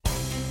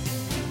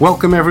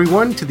Welcome,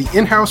 everyone, to the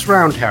In-House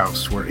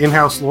Roundhouse, where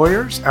in-house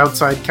lawyers,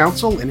 outside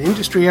counsel, and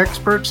industry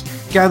experts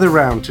gather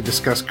round to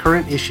discuss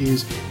current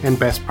issues and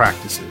best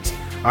practices.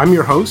 I'm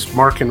your host,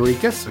 Mark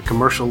Enriquez, a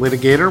commercial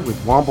litigator with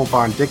Womble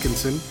Bond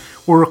Dickinson.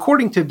 We're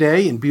recording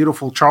today in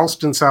beautiful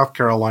Charleston, South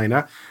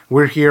Carolina.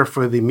 We're here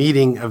for the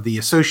meeting of the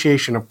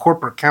Association of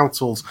Corporate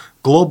Counsel's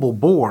Global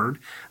Board.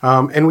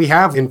 And we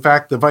have, in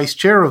fact, the vice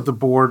chair of the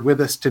board with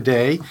us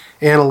today.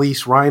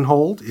 Anneliese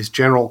Reinhold is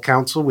general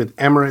counsel with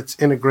Emirates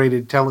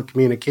Integrated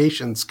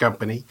Telecommunications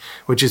Company,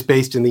 which is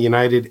based in the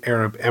United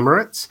Arab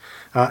Emirates.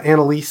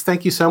 Anneliese,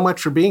 thank you so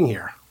much for being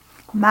here.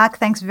 Mark,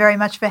 thanks very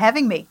much for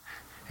having me.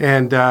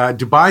 And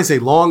Dubai's a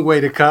long way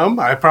to come.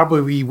 I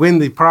probably win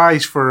the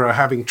prize for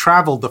having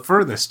traveled the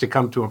furthest to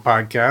come to a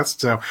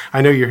podcast. So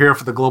I know you're here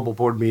for the global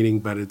board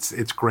meeting, but it's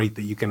great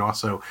that you can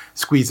also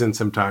squeeze in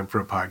some time for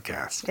a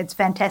podcast. It's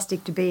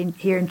fantastic to be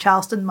here in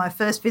Charleston, my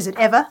first visit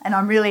ever, and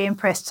I'm really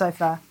impressed so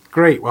far.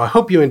 Great. Well, I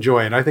hope you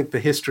enjoy it. I think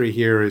the history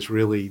here is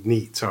really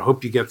neat. So I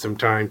hope you get some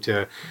time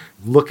to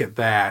look at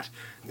that.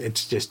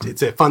 It's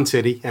a fun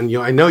city, and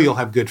I know you'll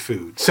have good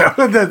food. So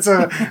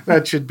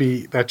that should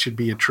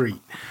be a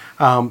treat.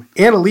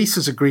 Anneliese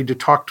has agreed to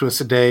talk to us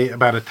today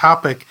about a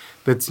topic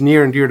that's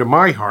near and dear to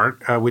my heart,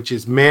 which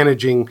is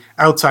managing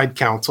outside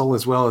counsel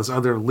as well as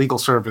other legal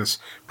service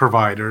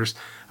providers.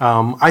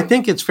 I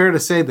think it's fair to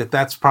say that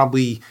that's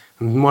probably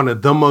one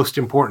of the most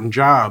important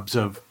jobs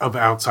of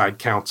outside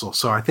counsel.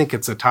 So I think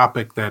it's a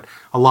topic that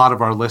a lot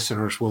of our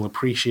listeners will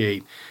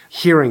appreciate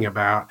hearing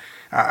about.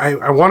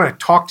 I want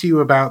to talk to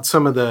you about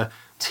some of the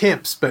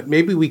tips, but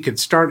maybe we could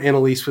start,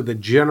 Anneliese, with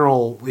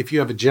if you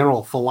have a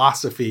general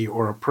philosophy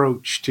or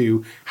approach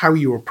to how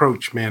you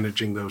approach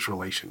managing those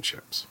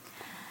relationships.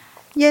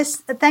 Yes,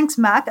 thanks,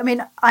 Mark. I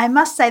mean, I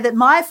must say that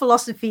my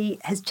philosophy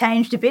has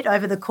changed a bit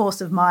over the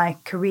course of my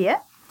career,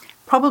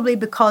 probably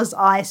because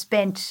I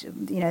spent,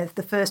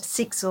 the first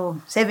 6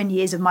 or 7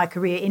 years of my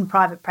career in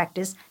private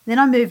practice. Then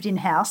I moved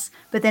in-house,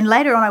 but then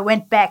later on I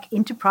went back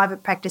into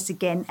private practice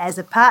again as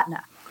a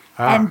partner.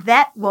 And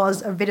that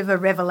was a bit of a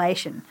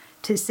revelation,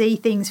 to see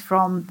things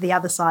from the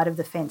other side of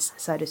the fence,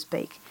 so to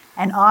speak.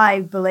 And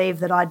I believe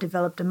that I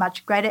developed a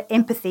much greater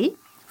empathy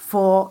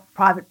for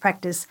private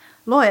practice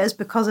lawyers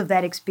because of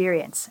that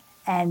experience.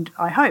 And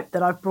I hope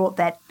that I've brought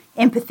that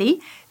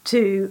empathy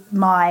to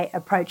my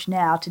approach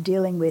now to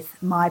dealing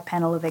with my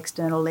panel of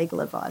external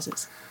legal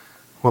advisors.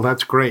 Well,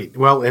 that's great.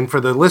 Well, and for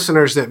the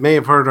listeners that may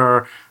have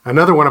heard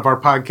another one of our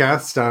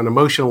podcasts on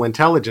emotional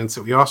intelligence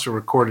that we also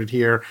recorded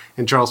here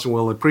in Charleston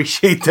will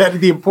appreciate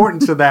the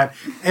importance of that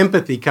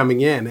empathy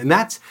coming in. And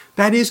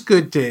that is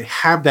good to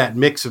have that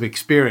mix of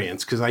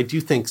experience, because I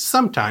do think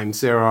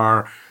sometimes there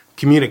are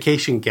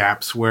communication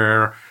gaps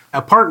where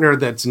a partner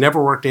that's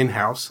never worked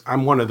in-house,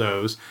 I'm one of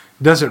those,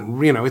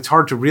 it's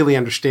hard to really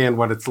understand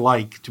what it's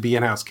like to be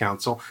in-house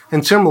counsel.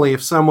 And similarly,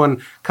 if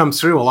someone comes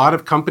through, a lot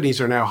of companies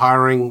are now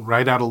hiring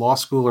right out of law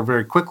school or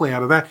very quickly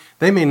out of that.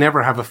 They may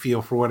never have a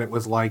feel for what it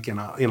was like in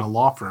a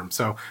law firm.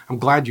 So I'm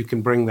glad you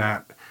can bring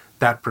that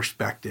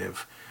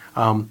perspective.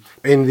 In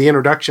the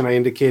introduction, I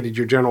indicated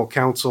you're general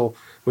counsel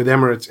with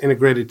Emirates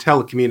Integrated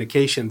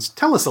Telecommunications.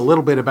 Tell us a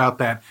little bit about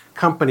that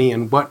company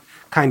and what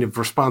kind of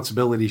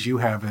responsibilities you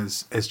have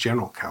as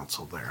general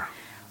counsel there.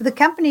 The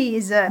company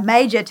is a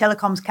major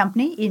telecoms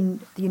company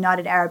in the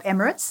United Arab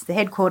Emirates. The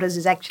headquarters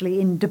is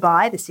actually in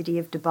Dubai, the city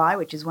of Dubai,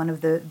 which is one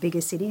of the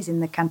biggest cities in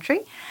the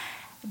country.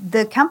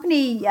 The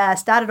company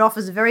started off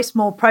as a very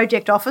small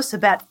project office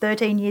about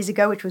 13 years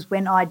ago, which was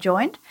when I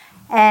joined,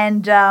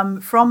 and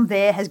from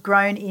there has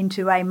grown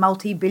into a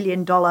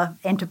multi-billion-dollar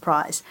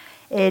enterprise.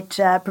 It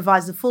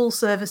provides the full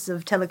service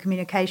of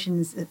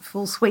telecommunications,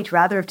 full suite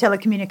rather, of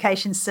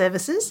telecommunications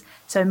services,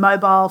 so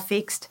mobile,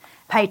 fixed,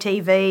 pay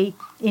TV,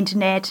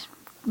 internet,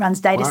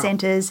 runs data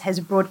centers, has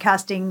a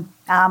broadcasting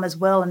arm as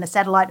well and a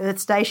satellite earth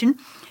station.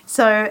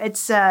 So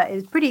it's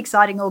a pretty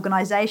exciting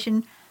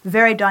organisation,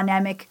 very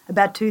dynamic,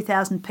 about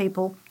 2,000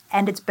 people,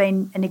 and it's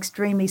been an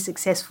extremely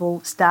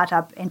successful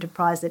startup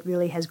enterprise that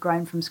really has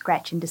grown from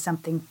scratch into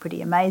something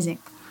pretty amazing.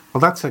 Well,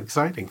 that's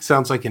exciting.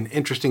 Sounds like an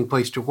interesting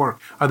place to work.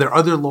 Are there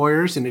other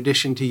lawyers in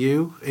addition to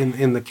you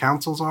in the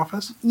counsel's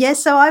office?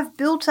 Yes, so I've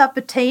built up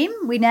a team.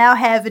 We now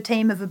have a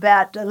team of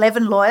about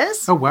 11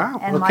 lawyers. Oh, wow.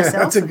 And okay, myself.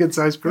 That's a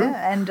good-sized group.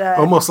 Yeah, and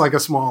almost like a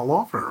small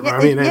law firm.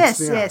 Yeah,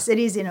 Yes, it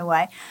is in a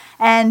way.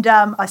 And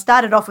I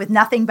started off with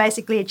nothing,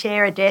 basically a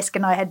chair, a desk,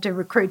 and I had to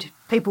recruit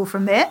people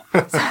from there. So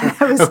it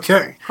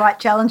was quite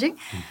challenging.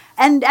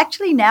 And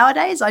actually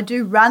nowadays I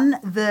do run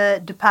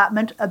the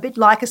department a bit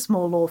like a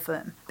small law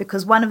firm,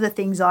 because one of the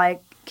things I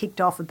kicked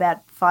off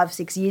about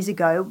 5-6 years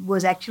ago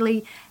was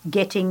actually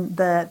getting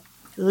the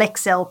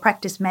Lexcel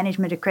Practice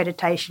Management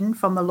Accreditation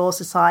from the Law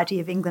Society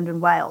of England and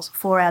Wales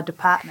for our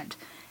department.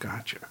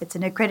 Gotcha. It's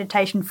an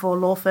accreditation for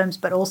law firms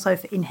but also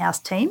for in-house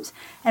teams,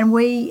 and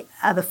we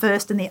are the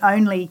first and the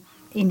only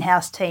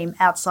in-house team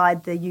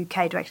outside the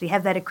UK to actually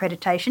have that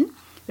accreditation.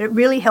 But it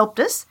really helped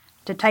us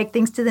to take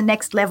things to the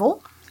next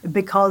level,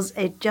 because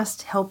it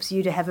just helps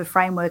you to have a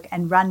framework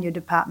and run your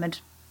department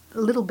a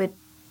little bit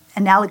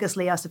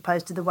analogously, I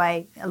suppose, to the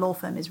way a law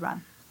firm is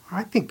run.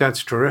 I think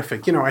that's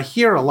terrific. I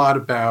hear a lot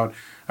about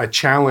a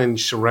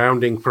challenge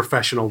surrounding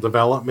professional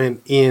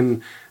development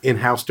in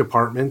in-house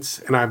departments.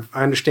 And I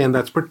understand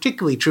that's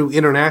particularly true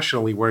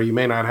internationally, where you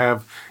may not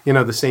have,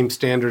 the same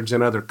standards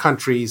in other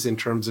countries in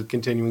terms of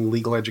continuing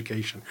legal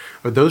education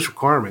or those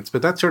requirements.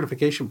 But that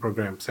certification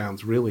program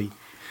sounds really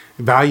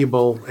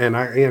valuable, and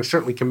I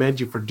certainly commend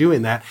you for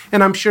doing that.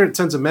 And I'm sure it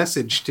sends a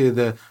message to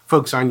the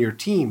folks on your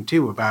team,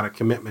 too, about a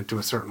commitment to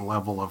a certain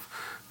level of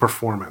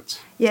performance.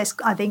 Yes,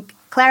 I think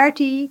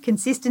clarity,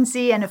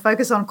 consistency, and a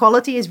focus on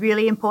quality is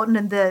really important,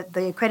 and the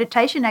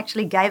accreditation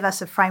actually gave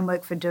us a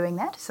framework for doing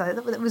that, so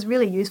that was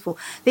really useful.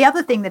 The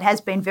other thing that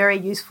has been very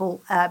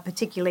useful,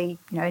 particularly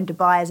in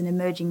Dubai as an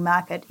emerging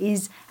market,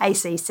 is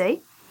ACC.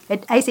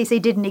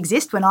 ACC didn't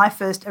exist when I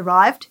first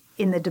arrived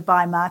in the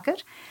Dubai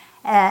market.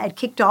 It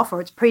kicked off, or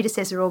its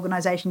predecessor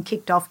organisation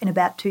kicked off in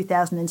about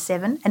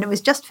 2007, and it was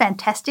just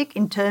fantastic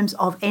in terms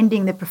of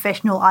ending the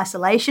professional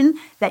isolation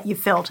that you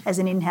felt as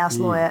an in-house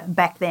lawyer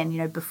back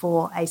then,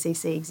 before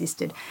ACC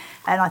existed.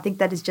 And I think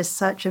that is just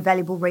such a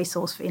valuable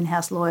resource for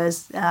in-house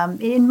lawyers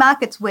in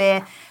markets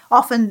where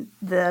often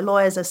the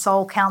lawyers are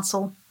sole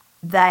counsel.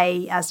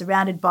 They are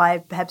surrounded by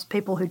perhaps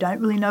people who don't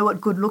really know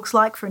what good looks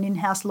like for an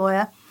in-house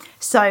lawyer.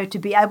 So to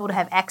be able to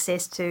have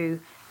access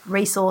to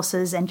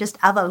resources and just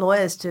other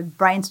lawyers to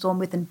brainstorm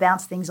with and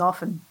bounce things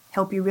off and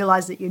help you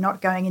realise that you're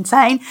not going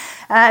insane,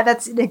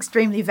 that's an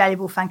extremely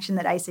valuable function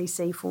that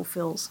ACC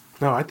fulfills.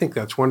 No, I think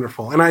that's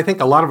wonderful. And I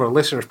think a lot of our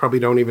listeners probably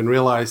don't even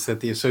realize that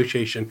the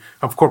Association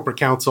of Corporate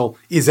Counsel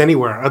is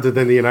anywhere other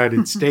than the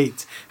United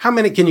States.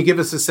 Can you give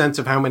us a sense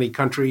of how many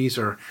countries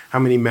or how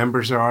many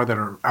members there are that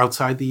are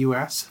outside the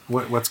U.S.?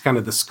 What's kind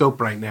of the scope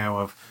right now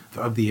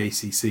of the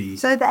ACC?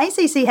 So the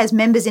ACC has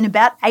members in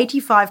about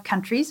 85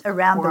 countries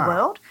around the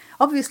world.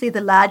 Obviously, the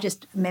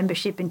largest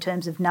membership in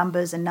terms of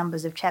numbers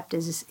of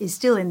chapters is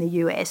still in the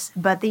US,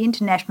 but the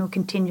international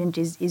contingent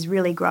is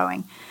really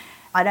growing.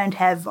 I don't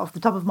have off the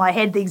top of my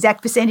head the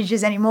exact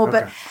percentages anymore,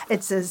 but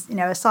it's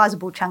a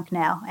sizable chunk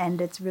now,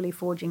 and it's really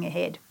forging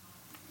ahead.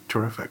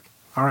 Terrific.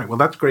 All right. Well,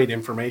 that's great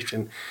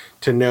information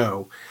to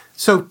know.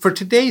 So for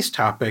today's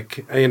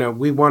topic,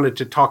 we wanted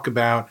to talk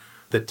about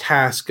the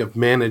task of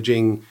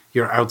managing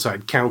your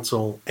outside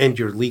counsel and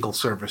your legal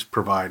service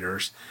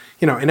providers.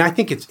 And I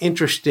think it's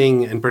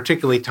interesting and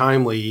particularly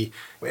timely.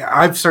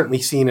 I've certainly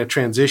seen a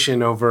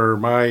transition over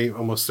my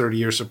almost 30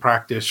 years of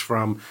practice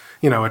from,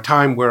 a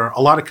time where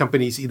a lot of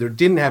companies either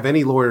didn't have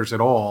any lawyers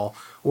at all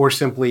or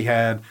simply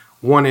had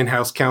one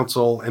in-house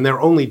counsel, and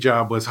their only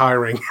job was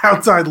hiring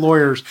outside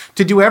lawyers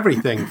to do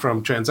everything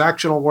from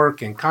transactional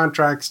work and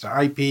contracts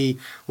to IP,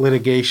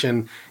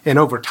 litigation. And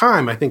over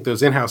time, I think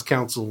those in-house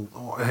counsel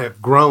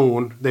have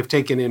grown. They've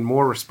taken in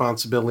more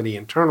responsibility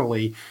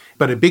internally,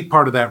 but a big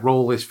part of that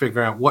role is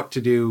figuring out what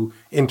to do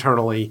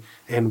internally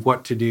and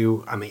what to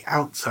do on the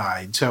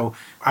outside. So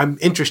I'm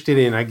interested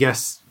in, I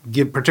guess,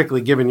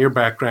 particularly given your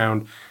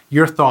background,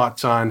 your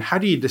thoughts on how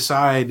do you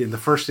decide in the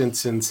first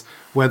instance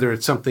whether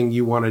it's something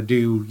you want to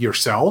do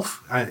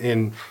yourself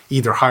and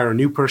either hire a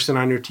new person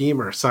on your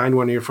team or assign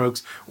one of your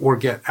folks or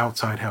get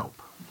outside help?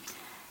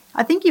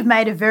 I think you've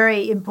made a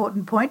very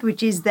important point,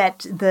 which is that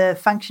the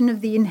function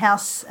of the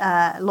in-house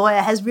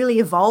lawyer has really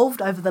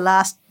evolved over the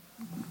last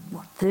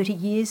 30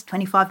 years,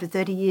 25 to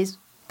 30 years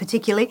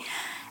particularly.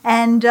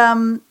 And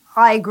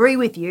I agree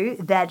with you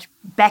that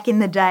back in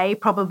the day,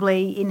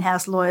 probably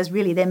in-house lawyers,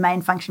 really their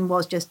main function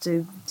was just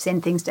to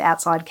send things to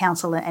outside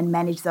counsel and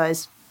manage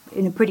those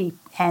in a pretty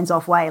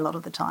hands-off way a lot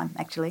of the time,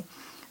 actually.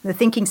 The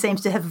thinking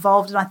seems to have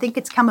evolved, and I think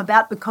it's come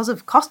about because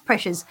of cost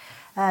pressures,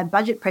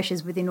 budget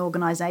pressures within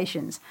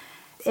organisations.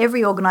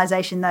 Every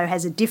organisation, though,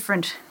 has a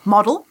different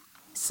model,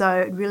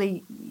 so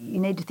really you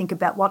need to think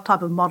about what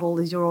type of model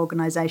is your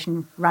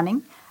organisation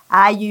running.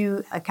 Are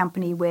you a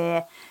company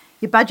where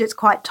your budget's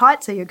quite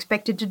tight, so you're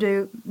expected to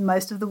do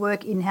most of the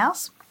work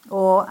in-house?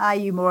 Or are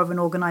you more of an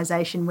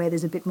organisation where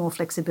there's a bit more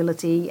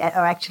flexibility,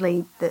 or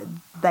actually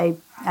they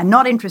are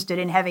not interested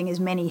in having as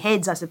many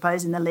heads, I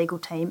suppose, in the legal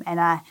team and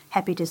are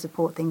happy to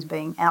support things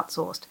being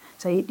outsourced?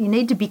 So you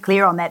need to be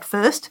clear on that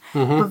first,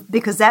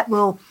 because that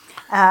will,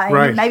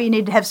 maybe you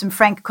need to have some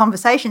frank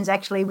conversations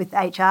actually with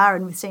HR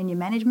and with senior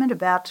management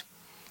about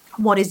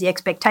what is the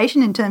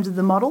expectation in terms of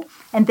the model,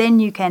 and then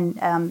you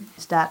can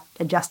start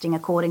adjusting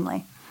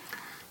accordingly.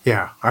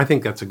 Yeah, I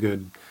think that's a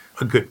good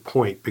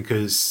point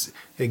because,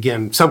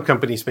 again, some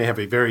companies may have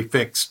a very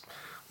fixed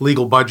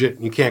legal budget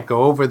and you can't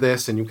go over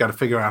this and you've got to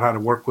figure out how to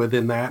work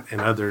within that, and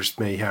others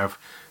may have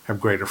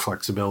greater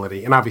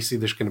flexibility. And obviously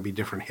there's going to be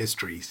different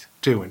histories,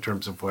 too, in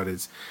terms of what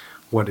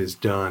is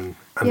done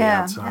on the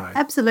outside.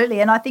 Absolutely.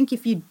 And I think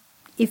if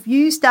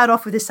you start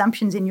off with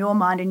assumptions in your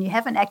mind and you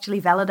haven't actually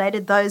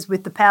validated those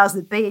with the powers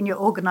that be in your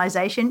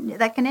organisation,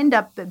 that can end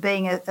up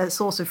being a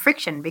source of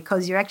friction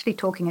because you're actually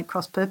talking at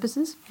cross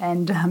purposes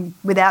and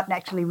without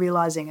actually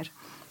realising it.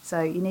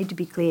 So you need to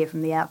be clear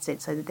from the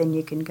outset so that then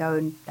you can go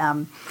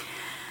and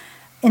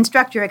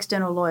instruct your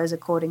external lawyers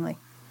accordingly.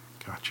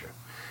 Gotcha.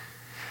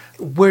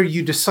 Where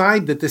you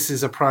decide that this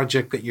is a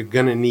project that you're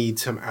going to need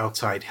some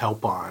outside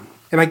help on,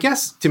 And I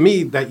guess to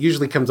me, that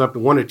usually comes up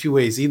in one or two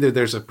ways. Either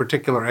there's a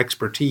particular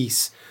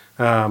expertise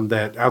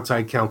that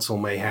outside counsel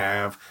may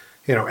have.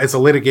 As a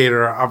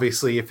litigator,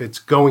 obviously, if it's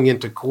going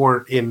into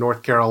court in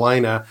North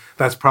Carolina,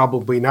 that's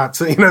probably not,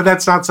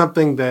 that's not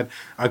something that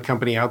a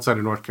company outside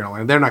of North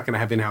Carolina, they're not going to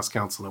have in-house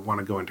counsel that want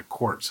to go into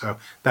court. So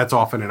that's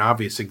often an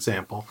obvious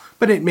example.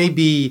 But it may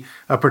be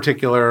a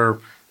particular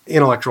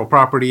intellectual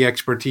property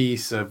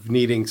expertise of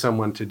needing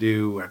someone to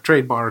do a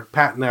trademark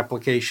patent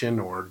application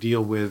or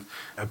deal with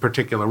a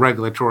particular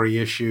regulatory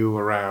issue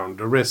around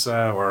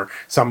ERISA or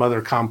some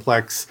other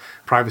complex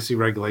privacy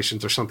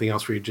regulations or something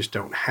else where you just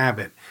don't have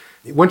it.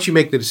 Once you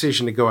make the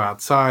decision to go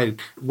outside,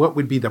 what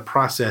would be the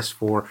process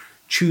for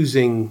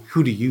choosing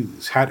who to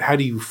use? How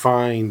do you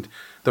find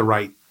the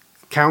right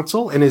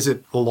counsel? And is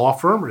it a law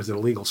firm or is it a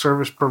legal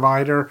service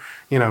provider?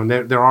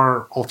 There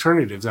are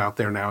alternatives out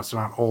there now. It's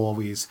not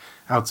always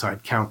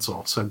outside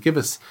counsel. So give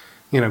us,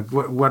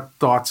 what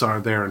thoughts are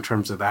there in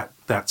terms of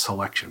that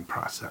selection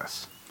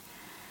process?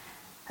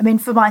 I mean,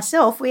 for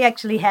myself, we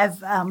actually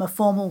have a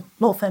formal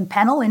law firm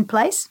panel in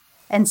place.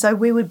 And so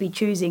we would be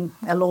choosing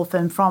a law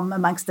firm from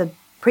amongst the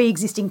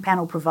pre-existing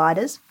panel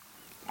providers.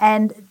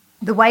 And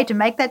the way to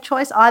make that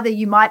choice, either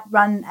you might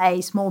run a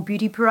small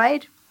beauty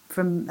parade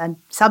from a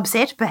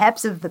subset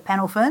perhaps of the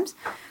panel firms,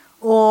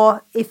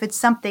 or if it's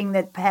something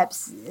that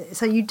perhaps,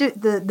 so you do,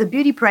 the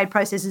beauty parade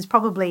process is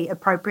probably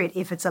appropriate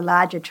if it's a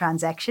larger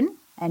transaction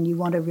and you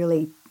want to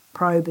really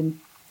probe and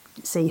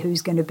see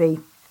who's going to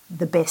be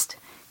the best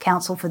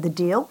counsel for the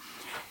deal.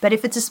 But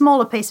if it's a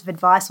smaller piece of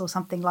advice or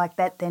something like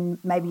that, then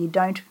maybe you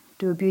don't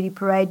do a beauty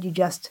parade, you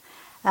just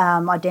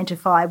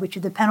identify which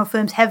of the panel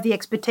firms have the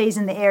expertise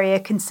in the area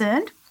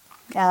concerned,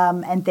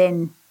 and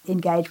then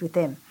engage with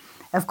them.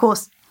 Of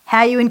course,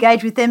 how you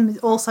engage with them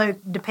also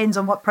depends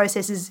on what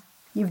processes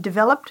you've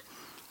developed.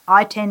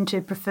 I tend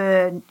to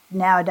prefer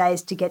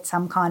nowadays to get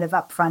some kind of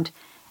upfront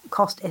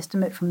cost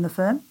estimate from the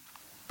firm,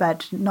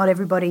 but not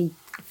everybody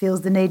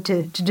feels the need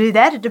to do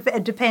that.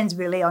 It depends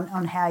really on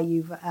how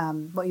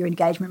what your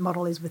engagement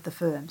model is with the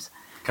firms.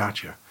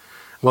 Gotcha.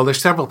 Well,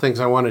 there's several things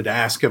I wanted to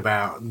ask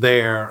about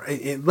there.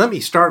 Let me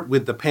start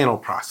with the panel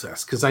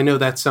process, because I know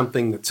that's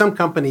something that some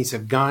companies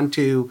have gone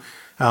to.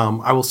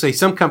 I will say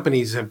some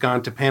companies have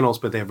gone to panels,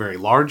 but they have very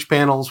large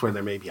panels where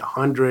there may be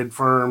 100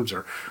 firms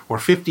or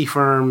 50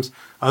 firms.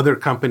 Other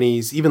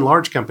companies, even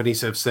large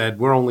companies, have said,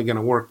 we're only going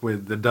to work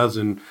with a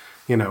dozen,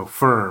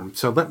 firms.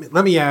 So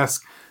let me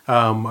ask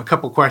a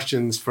couple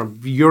questions from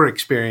your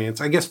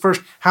experience. I guess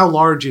first, how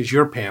large is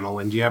your panel?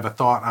 And do you have a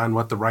thought on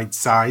what the right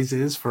size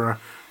is for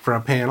a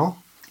panel?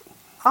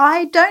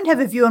 I don't have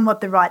a view on what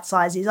the right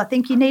size is. I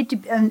think you need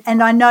to,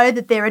 and I know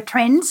that there are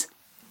trends,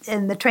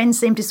 and the trends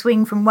seem to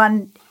swing from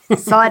one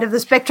side of the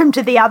spectrum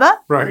to the other.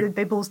 Right.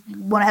 People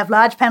want to have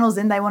large panels,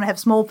 then they want to have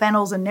small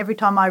panels, and every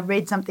time I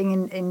read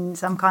something in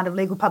some kind of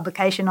legal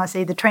publication, I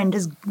see the trend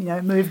has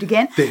moved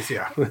again.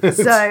 Yeah.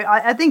 So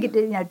I think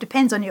it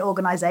depends on your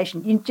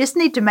organisation. You just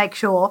need to make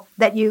sure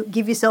that you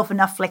give yourself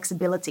enough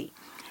flexibility.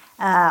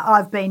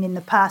 I've been in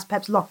the past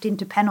perhaps locked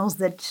into panels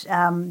that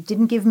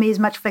didn't give me as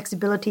much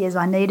flexibility as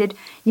I needed.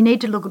 You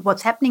need to look at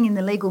what's happening in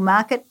the legal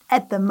market.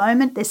 At the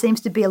moment, there seems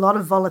to be a lot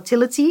of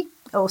volatility,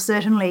 or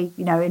certainly,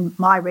 in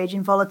my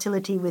region,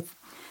 volatility with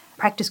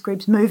practice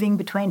groups moving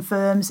between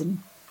firms and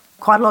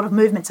quite a lot of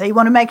movement. So you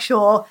want to make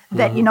sure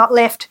that you're not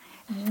left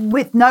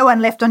with no one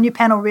left on your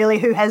panel really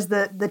who has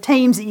the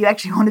teams that you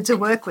actually wanted to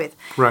work with.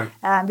 Right.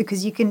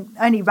 Because you can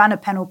only run a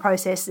panel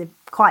process. They're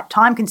quite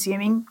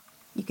time-consuming.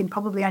 You can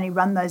probably only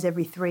run those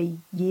every 3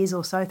 years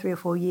or so, 3 or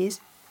 4 years,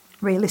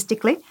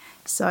 realistically.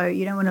 So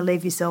you don't want to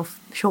leave yourself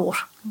short.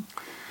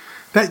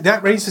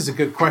 That raises a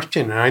good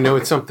question, and I know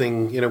it's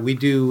something we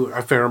do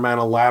a fair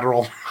amount of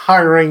lateral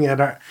hiring at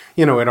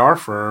our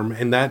firm,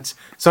 and that's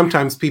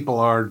sometimes people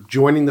are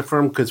joining the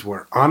firm because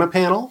we're on a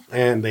panel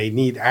and they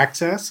need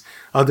access.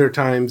 Other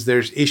times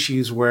there's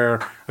issues where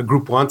a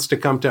group wants to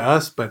come to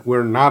us, but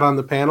we're not on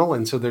the panel,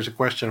 and so there's a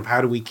question of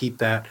how do we keep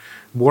that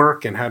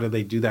work and how do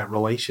they do that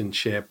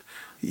relationship.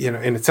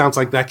 And it sounds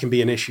like that can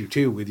be an issue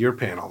too with your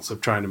panels of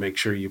trying to make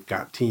sure you've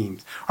got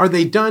teams. Are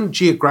they done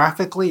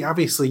geographically?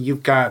 Obviously,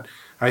 you've got.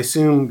 I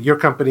assume your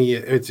company,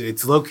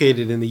 it's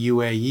located in the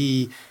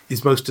UAE.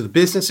 Is most of the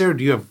business there?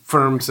 Do you have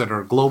firms that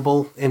are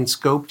global in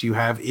scope? Do you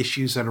have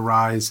issues that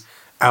arise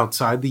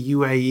outside the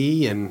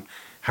UAE? And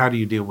how do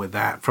you deal with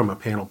that from a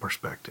panel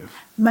perspective?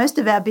 Most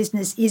of our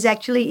business is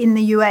actually in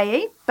the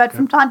UAE, but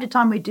from time to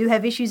time we do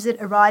have issues that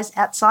arise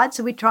outside.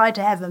 So we try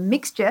to have a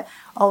mixture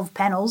of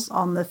panels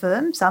on the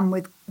firm, some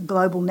with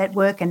global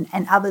network and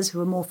others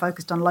who are more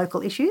focused on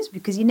local issues,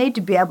 because you need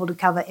to be able to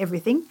cover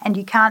everything. And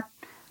you can't,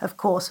 of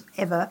course,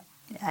 ever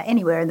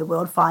anywhere in the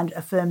world find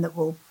a firm that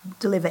will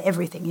deliver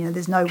everything.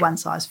 There's no one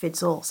size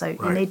fits all. So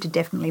you need to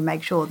definitely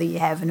make sure that you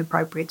have an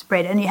appropriate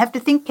spread. And you have to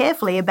think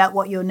carefully about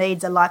what your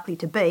needs are likely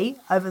to be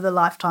over the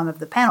lifetime of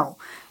the panel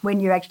when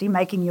you're actually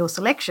making your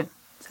selection,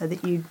 so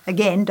that you,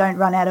 again, don't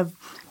run out of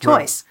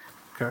choice.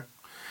 Right.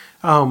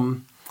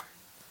 Okay.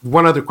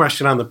 One other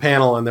question on the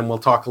panel, and then we'll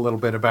talk a little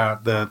bit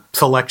about the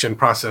selection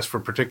process for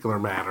particular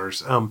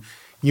matters.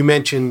 You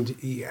mentioned,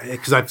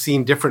 because I've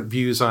seen different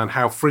views on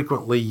how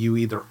frequently you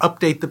either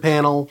update the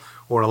panel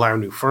or allow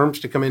new firms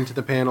to come into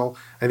the panel.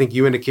 I think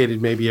you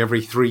indicated maybe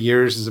every 3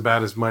 years is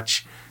about as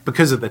much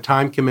because of the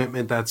time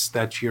commitment.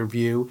 That's your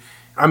view.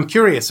 I'm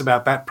curious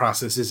about that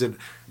process.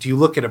 Do you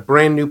look at a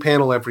brand new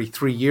panel every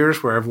 3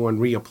 years where everyone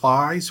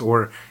reapplies,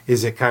 or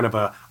is it kind of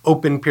a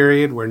open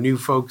period where new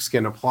folks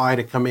can apply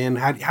to come in?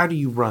 How do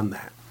you run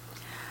that?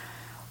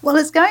 Well,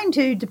 it's going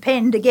to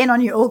depend, again, on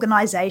your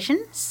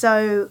organisation.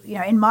 So,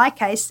 in my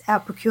case,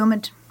 our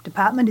procurement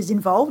department is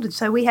involved, and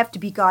so we have to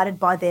be guided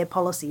by their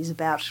policies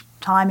about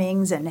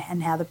timings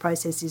and how the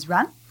process is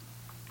run.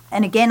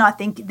 And again, I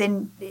think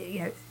then,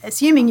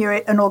 assuming you're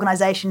an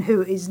organisation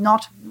who is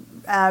not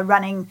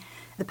running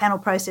the panel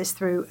process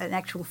through an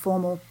actual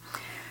formal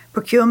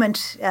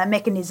procurement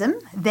mechanism,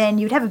 then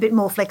you'd have a bit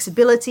more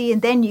flexibility,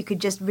 and then you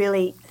could just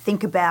really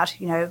think about,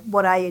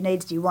 what are your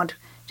needs? Do you want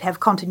to have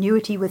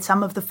continuity with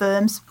some of the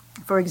firms,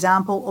 for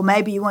example, or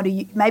maybe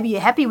you're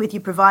happy with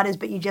your providers,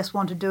 but you just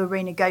want to do a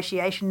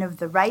renegotiation of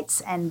the rates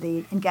and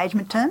the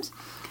engagement terms.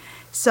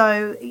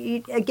 So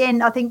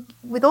again, I think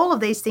with all of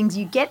these things,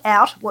 you get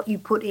out what you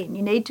put in.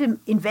 You need to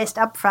invest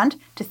upfront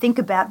to think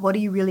about what are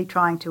you really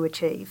trying to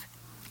achieve,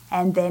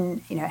 and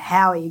then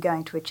how are you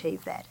going to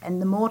achieve that.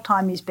 And the more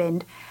time you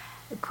spend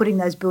putting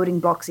those building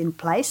blocks in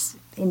place,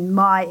 in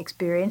my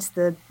experience,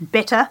 the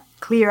better,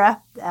 clearer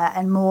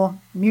and more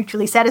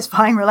mutually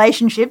satisfying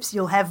relationships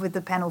you'll have with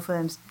the panel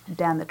firms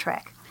down the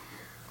track.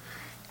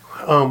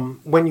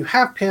 When you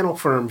have panel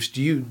firms, do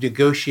you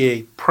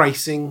negotiate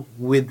pricing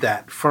with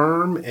that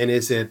firm? And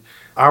is it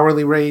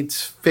hourly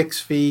rates,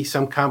 fixed fee,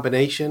 some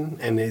combination?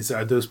 And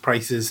are those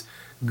prices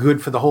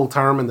good for the whole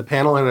term in the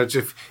panel? And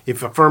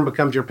if a firm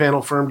becomes your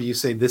panel firm, do you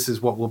say this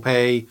is what we'll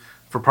pay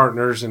for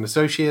partners and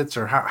associates?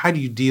 Or how do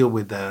you deal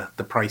with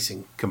the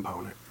pricing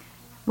component?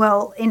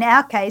 Well, in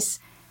our case,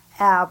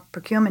 our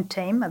procurement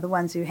team are the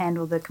ones who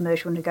handle the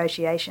commercial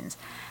negotiations.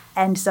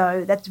 And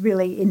so that's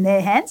really in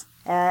their hands.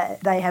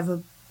 They have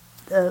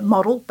a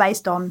model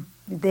based on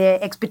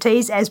their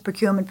expertise as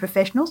procurement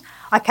professionals.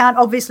 I can't,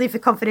 obviously, for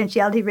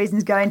confidentiality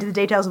reasons, go into the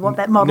details of what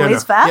that model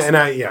is for us.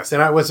 Yeah,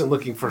 and I wasn't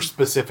looking for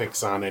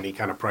specifics on any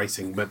kind of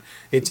pricing, but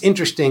it's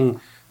interesting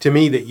to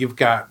me that you've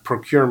got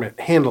procurement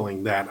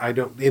handling that.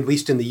 At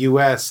least in the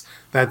U.S.,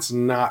 that's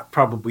not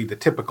probably the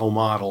typical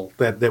model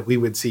that we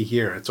would see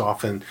here. It's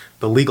often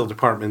the legal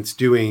departments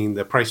doing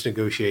the price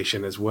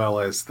negotiation as well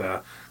as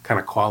the kind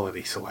of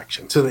quality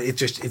selection. So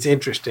it's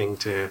interesting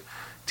to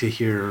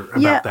hear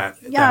about that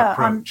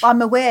approach.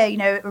 I'm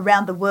aware,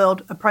 around the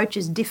world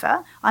approaches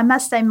differ. I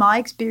must say my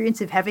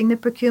experience of having the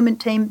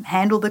procurement team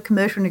handle the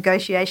commercial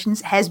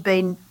negotiations has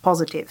been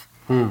positive.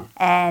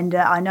 And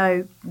I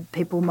know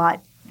people might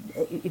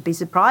be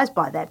surprised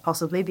by that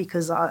possibly,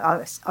 because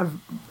I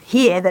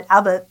hear that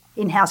other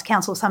in-house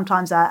counsel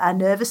sometimes are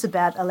nervous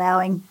about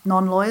allowing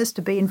non-lawyers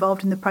to be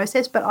involved in the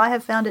process, but I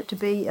have found it to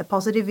be a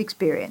positive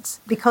experience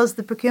because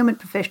the procurement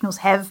professionals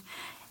have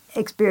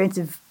experience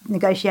of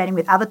negotiating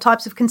with other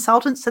types of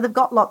consultants, so they've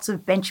got lots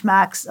of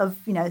benchmarks of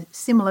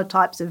similar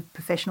types of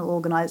professional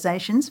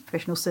organisations,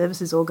 professional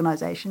services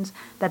organisations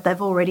that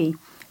they've already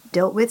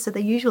dealt with, so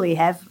they usually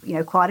have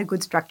quite a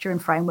good structure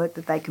and framework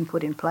that they can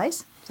put in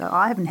place. So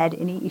I haven't had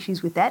any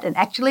issues with that, and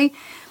actually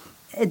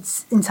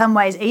it's in some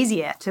ways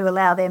easier to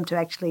allow them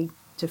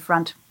to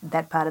front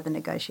that part of the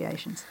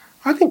negotiations.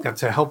 I think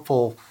that's a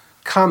helpful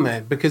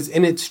comment because,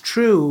 and it's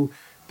true,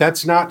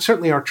 that's not,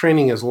 certainly our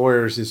training as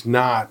lawyers is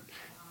not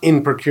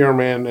in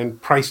procurement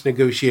and price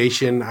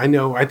negotiation.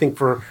 I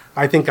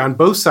think on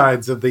both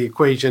sides of the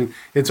equation,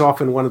 it's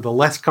often one of the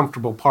less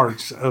comfortable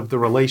parts of the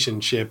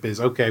relationship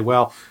is, okay,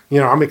 well,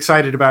 I'm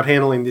excited about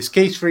handling this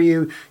case for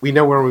you. We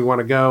know where we want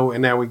to go.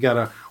 And now we got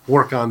to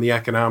work on the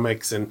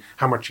economics and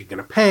how much you're going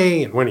to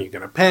pay and when are you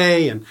going to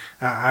pay. And,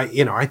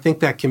 I think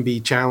that can be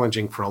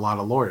challenging for a lot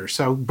of lawyers.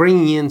 So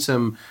bringing in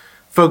some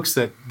folks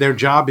that their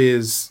job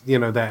is,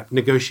 that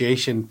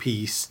negotiation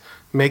piece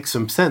makes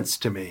some sense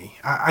to me.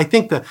 I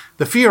think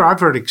the fear I've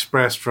heard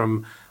expressed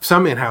from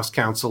some in-house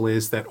counsel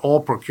is that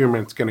all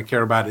procurement's going to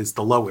care about is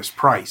the lowest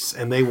price.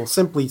 And they will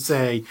simply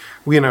say,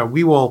 we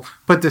will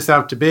put this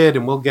out to bid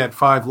and we'll get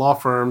 5 law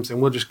firms and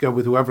we'll just go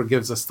with whoever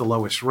gives us the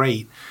lowest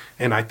rate.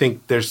 And I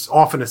think there's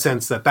often a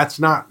sense that that's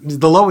not,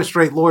 the lowest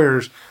rate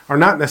lawyers are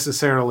not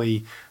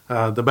necessarily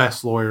the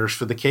best lawyers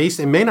for the case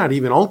and may not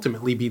even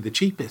ultimately be the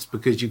cheapest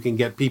because you can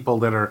get people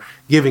that are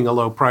giving a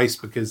low price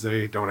because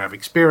they don't have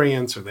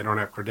experience or they don't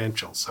have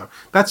credentials. So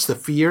that's the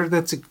fear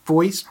that's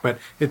voiced, but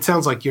it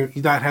sounds like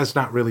that has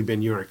not really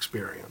been your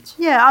experience.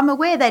 Yeah, I'm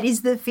aware that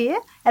is the fear,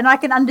 and I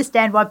can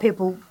understand why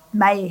people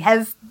may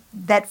have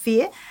that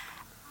fear.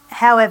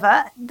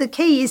 However, the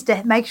key is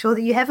to make sure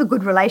that you have a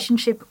good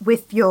relationship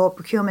with your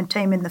procurement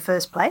team in the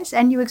first place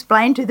and you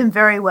explain to them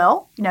very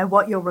well,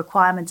 what your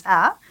requirements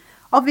are.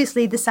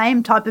 Obviously, the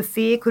same type of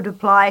fear could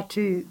apply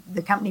to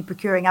the company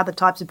procuring other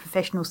types of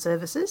professional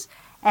services,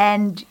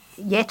 and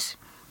yet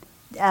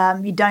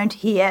you don't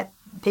hear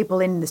people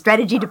in the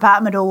strategy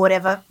department or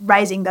whatever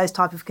raising those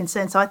type of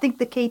concerns. So I think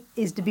the key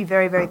is to be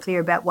very, very clear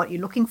about what you're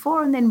looking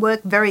for and then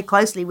work very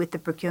closely with the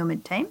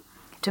procurement team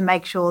to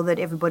make sure that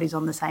everybody's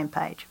on the same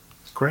page.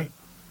 Great.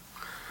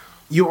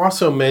 You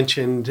also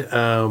mentioned,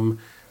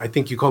 I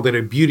think you called it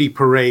a beauty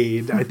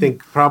parade. I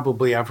think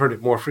probably I've heard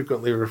it more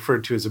frequently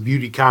referred to as a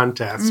beauty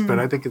contest, but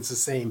I think it's the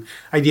same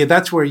idea.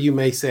 That's where you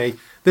may say,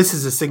 this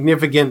is a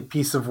significant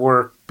piece of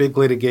work, big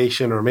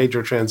litigation or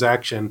major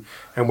transaction,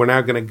 and we're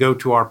now going to go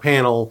to our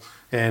panel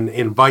and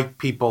invite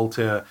people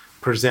to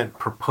present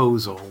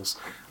proposals.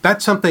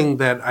 That's something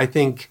that I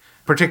think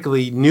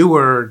particularly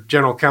newer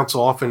general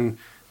counsel often,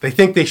 they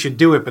think they should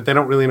do it, but they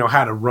don't really know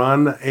how to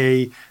run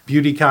a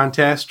beauty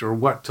contest or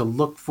what to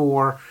look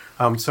for.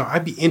 So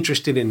I'd be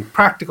interested in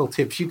practical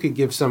tips you could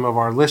give some of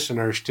our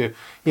listeners to,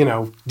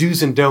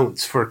 do's and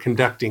don'ts for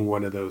conducting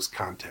one of those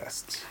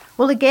contests.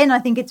 Well, again, I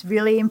think it's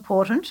really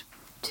important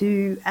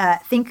to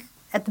think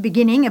at the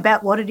beginning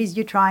about what it is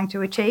you're trying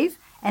to achieve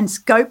and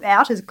scope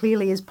out as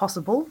clearly as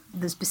possible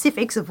the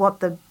specifics of what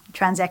the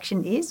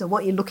transaction is or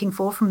what you're looking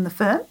for from the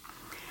firm.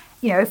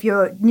 If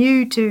you're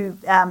new to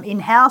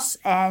in-house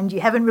and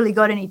you haven't really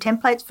got any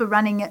templates for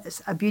running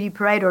a beauty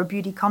parade or a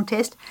beauty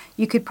contest,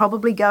 you could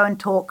probably go and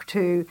talk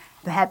to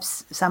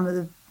perhaps some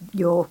of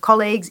your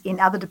colleagues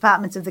in other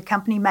departments of the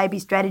company, maybe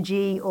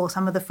strategy or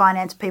some of the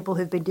finance people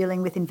who've been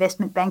dealing with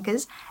investment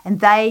bankers, and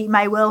they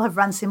may well have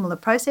run similar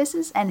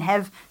processes and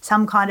have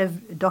some kind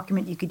of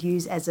document you could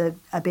use as a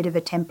bit of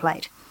a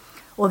template.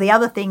 Or the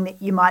other thing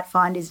that you might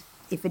find is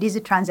if it is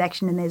a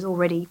transaction and there's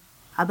already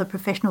other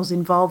professionals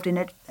involved in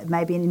it,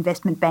 maybe an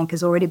investment bank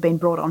has already been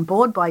brought on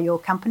board by your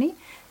company,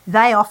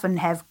 they often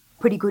have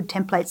pretty good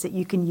templates that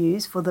you can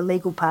use for the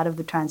legal part of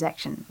the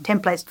transaction,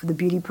 templates for the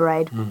beauty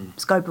parade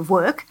scope of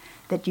work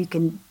that you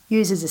can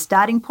use as a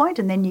starting point,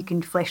 and then you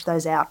can flesh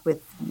those out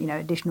with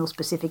additional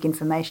specific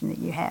information that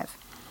you have.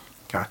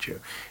 Got you.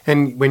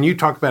 And when you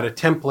talk about a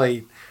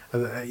template,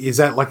 is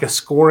that like a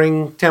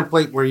scoring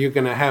template where you're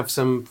going to have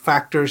some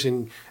factors?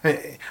 And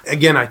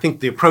again, I think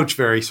the approach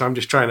varies, so I'm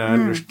just trying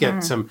to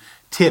get some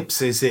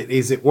tips. Is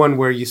it one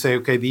where you say,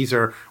 okay,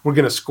 we're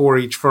going to score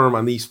each firm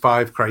on these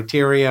 5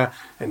 criteria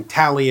and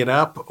tally it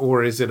up,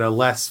 or is it a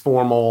less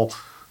formal,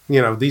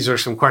 these are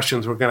some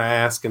questions we're going to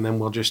ask, and then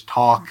we'll just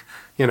talk,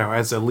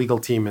 as a legal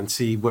team and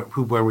see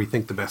where we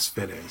think the best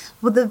fit is?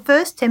 Well, the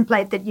first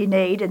template that you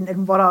need,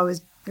 and what I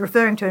was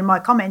referring to in my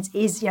comments,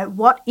 is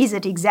what is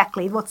it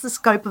exactly? What's the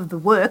scope of the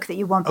work that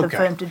you want the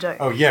firm to do?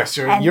 Oh yes,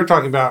 you're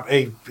talking about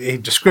a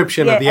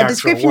description of the actual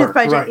description work. Of the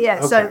project. Right.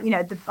 Yeah,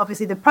 Okay. So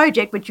obviously the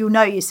project, which you'll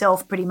know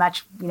yourself pretty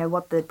much,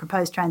 what the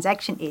proposed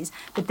transaction is.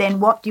 But then,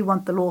 what do you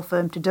want the law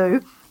firm to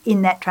do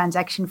in that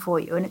transaction for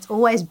you? And it's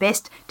always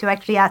best to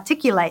actually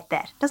articulate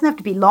that. It doesn't have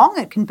to be long.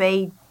 It can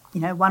be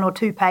 1 or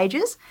 2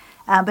 pages,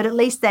 but at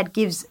least that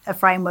gives a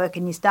framework,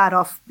 and you start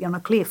off on a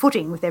clear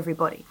footing with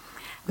everybody.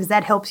 Because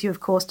that helps you, of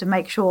course, to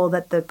make sure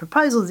that the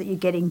proposals that you're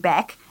getting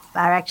back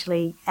are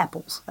actually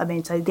apples.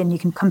 So then you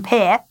can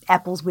compare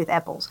apples with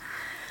apples.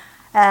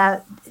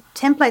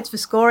 Templates for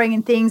scoring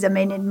and things,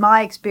 in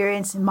my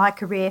experience, in my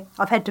career,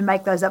 I've had to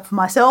make those up for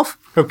myself.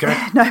 Okay.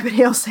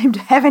 Nobody else seemed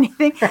to have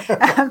anything.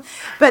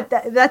 But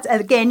that's,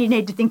 again, you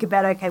need to think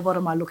about, okay, what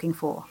am I looking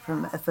for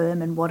from a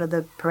firm, and what are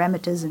the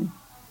parameters, and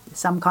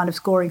some kind of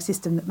scoring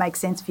system that makes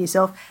sense for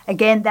yourself.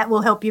 Again, that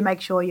will help you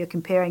make sure you're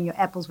comparing your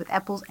apples with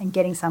apples and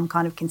getting some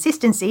kind of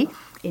consistency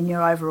in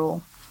your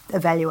overall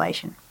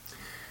evaluation.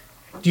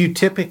 Do you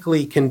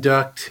typically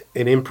conduct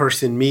an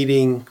in-person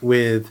meeting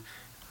with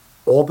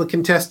all the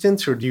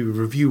contestants, or do you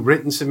review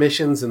written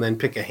submissions and then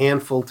pick a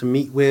handful to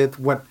meet with?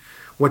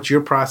 What's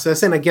your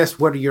process? And I guess,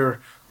 what are your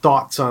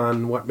thoughts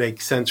on what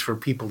makes sense for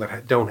people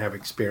that don't have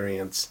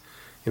experience,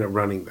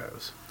 running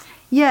those?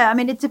 Yeah,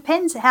 it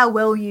depends how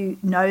well you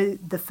know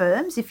the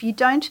firms. If you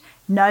don't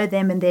know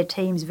them and their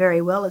teams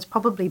very well, it's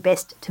probably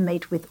best to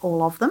meet with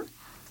all of them,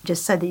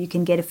 just so that you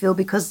can get a feel,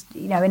 because,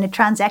 in a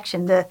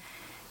transaction, the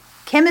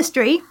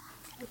chemistry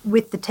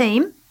with the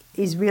team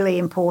is really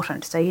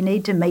important. So you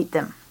need to meet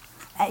them.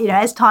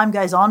 As time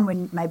goes on,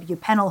 when maybe your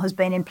panel has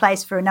been in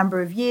place for a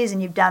number of years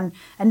and you've done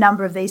a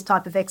number of these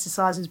type of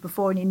exercises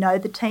before and you know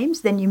the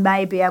teams, then you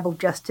may be able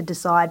just to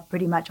decide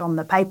pretty much on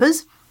the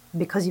papers,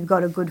 because you've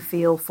got a good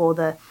feel for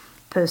the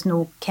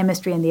personal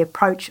chemistry and the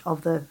approach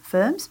of the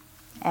firms,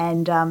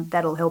 and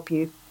that'll help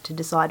you to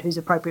decide who's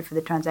appropriate for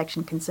the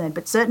transaction concerned.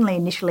 But certainly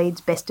initially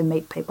it's best to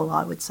meet people,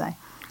 I would say.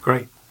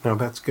 Great. No,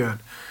 that's good.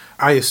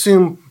 I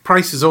assume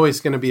price is always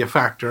going to be a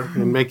factor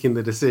in making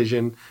the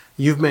decision.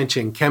 You've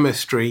mentioned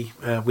chemistry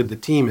with the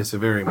team is a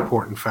very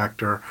important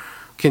factor.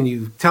 Can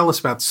you tell us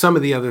about some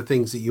of the other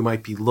things that you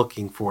might be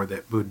looking for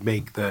that would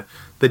make the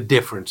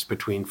difference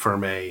between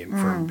firm A and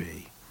firm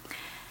B?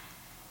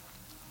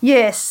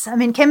 Yes,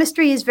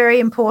 chemistry is very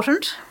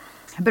important,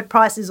 but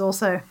price is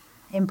also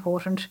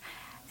important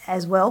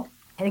as well.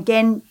 And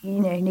again, you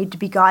need to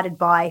be guided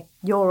by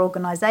your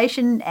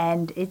organisation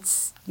and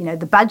its,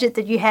 the budget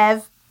that you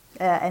have,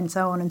 and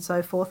so on and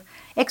so forth.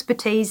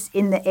 Expertise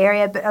in the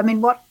area, but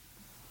what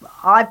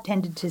I've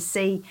tended to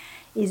see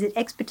is that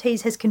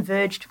expertise has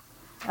converged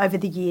over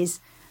the years.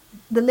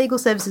 The legal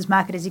services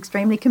market is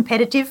extremely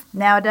competitive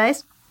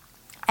nowadays,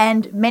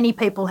 and many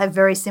people have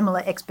very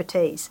similar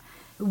expertise,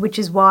 which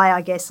is why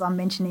I guess I'm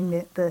mentioning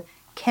the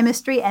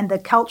chemistry and the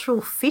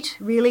cultural fit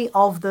really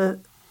of the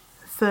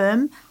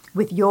firm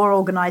with your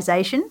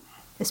organisation,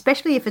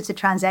 especially if it's a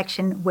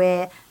transaction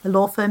where the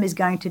law firm is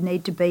going to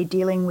need to be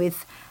dealing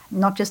with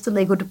not just the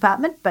legal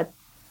department, but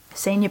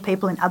senior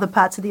people in other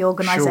parts of the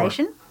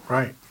organisation. Sure.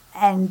 Right.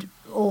 And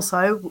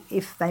also,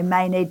 if they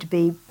may need to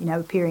be,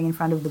 appearing in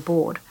front of the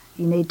board,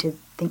 you need to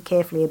think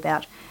carefully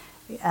about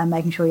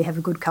making sure you have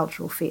a good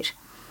cultural fit,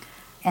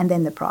 and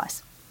then the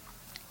price.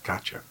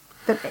 Gotcha.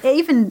 But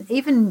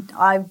even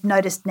I've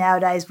noticed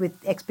nowadays with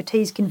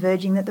expertise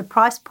converging that the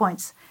price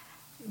points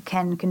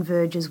can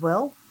converge as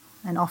well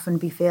and often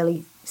be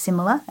fairly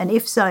similar. And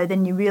if so,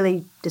 then you're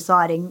really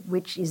deciding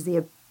which is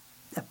the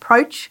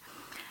approach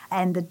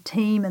and the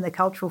team and the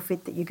cultural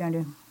fit that you're going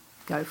to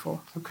go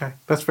for. Okay,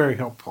 that's very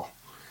helpful.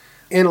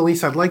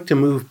 Annalise, I'd like to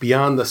move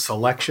beyond the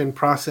selection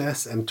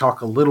process and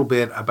talk a little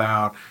bit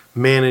about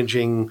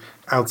managing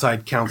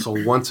outside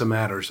counsel once a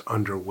matter's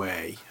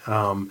underway.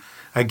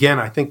 Again,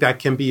 I think that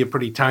can be a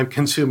pretty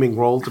time-consuming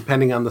role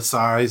depending on the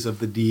size of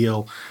the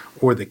deal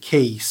or the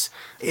case.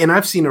 And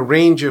I've seen a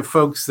range of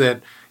folks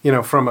that,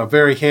 from a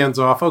very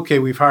hands-off, okay,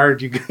 we've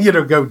hired you,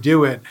 go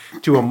do it,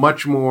 to a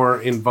much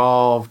more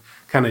involved,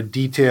 kind of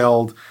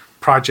detailed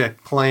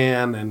project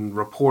plan and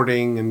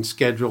reporting and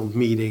scheduled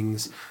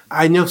meetings.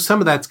 I know some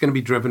of that's going to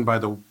be driven by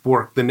the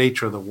work, the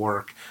nature of the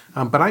work.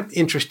 But I'm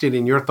interested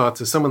in your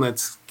thoughts as someone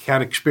that's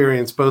had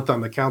experience both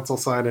on the counsel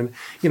side and,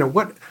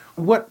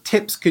 what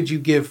tips could you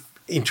give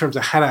in terms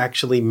of how to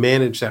actually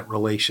manage that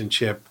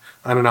relationship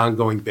on an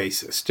ongoing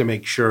basis to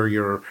make sure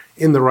you're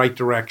in the right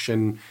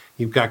direction,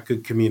 you've got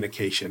good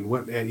communication?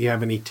 Do you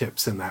have any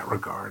tips in that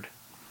regard?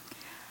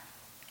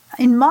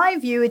 In my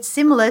view, it's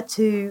similar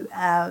to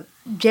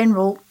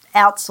general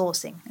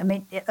outsourcing. I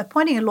mean,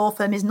 appointing a law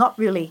firm is not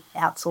really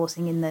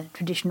outsourcing in the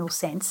traditional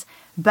sense,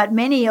 but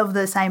many of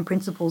the same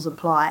principles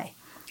apply.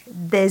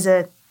 There's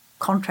a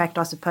contract,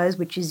 I suppose,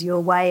 which is your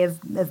way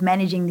of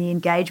managing the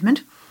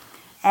engagement.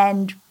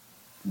 And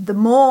the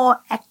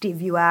more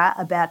active you are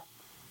about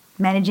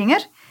managing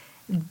it,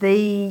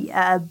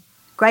 the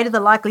greater the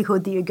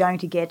likelihood that you're going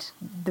to get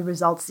the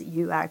results that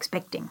you are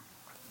expecting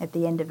at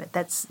the end of it.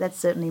 That's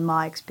certainly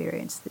my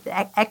experience. The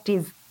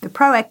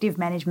proactive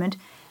management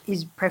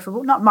is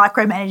preferable, not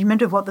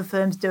micromanagement of what the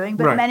firm's doing,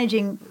 but right.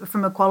 Managing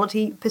from a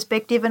quality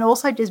perspective and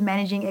also just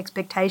managing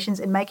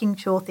expectations and making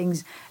sure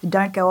things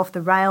don't go off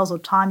the rails or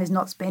time is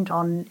not spent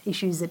on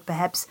issues that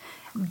perhaps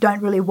don't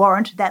really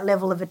warrant that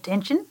level of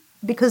attention,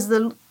 because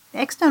the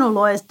external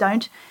lawyers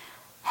don't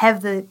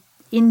have the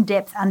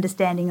in-depth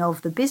understanding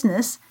of the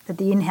business that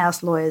the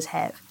in-house lawyers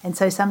have, and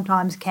so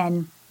sometimes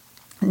can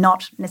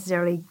not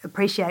necessarily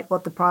appreciate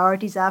what the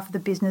priorities are for the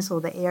business or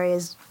the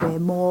areas where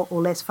more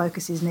or less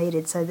focus is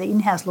needed. So the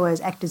in-house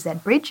lawyers act as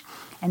that bridge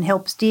and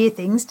help steer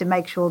things to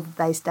make sure that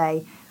they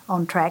stay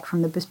on track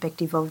from the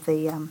perspective of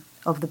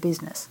the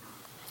business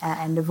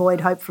and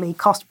avoid, hopefully,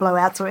 cost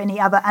blowouts or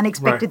any other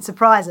unexpected right.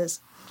 surprises.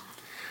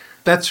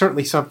 That's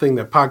certainly something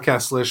that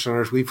podcast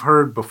listeners, we've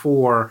heard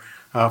before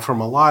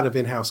from a lot of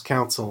in-house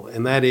counsel,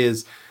 and that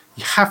is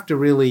you have to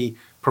really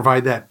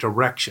provide that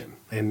direction.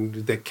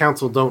 And the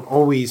counsel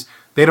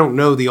they don't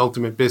know the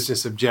ultimate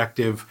business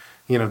objective.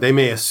 They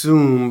may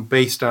assume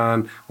based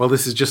on, well,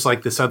 this is just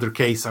like this other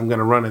case, I'm going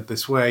to run it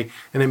this way.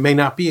 And it may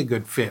not be a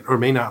good fit or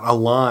may not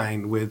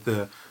align with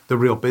the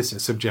real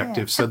business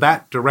objective. Yeah. So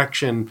that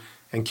direction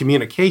and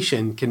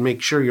communication can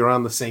make sure you're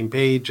on the same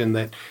page and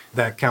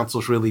that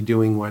counsel's really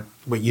doing what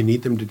you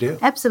need them to do.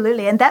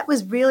 Absolutely. And that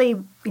was really,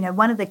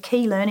 one of the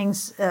key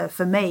learnings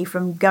for me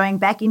from going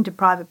back into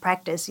private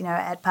practice,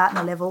 at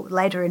partner level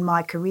later in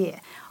my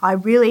career. I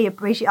really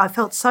I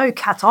felt so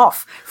cut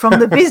off from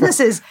the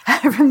businesses,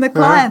 from the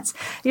clients.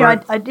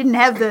 Right. I didn't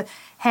have the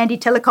handy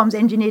telecoms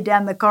engineer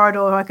down the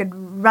corridor I could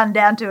run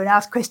down to and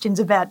ask questions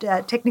about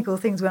technical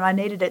things when I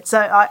needed it. So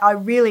I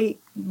really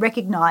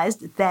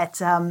recognised that,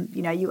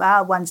 you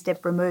are one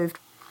step removed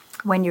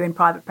when you're in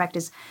private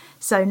practice.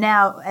 So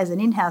now as an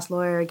in-house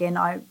lawyer, again,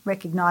 I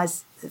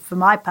recognise for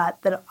my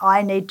part that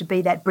I need to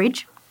be that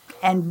bridge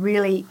and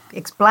really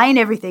explain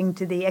everything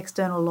to the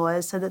external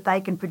lawyers so that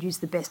they can produce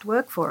the best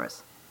work for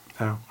us.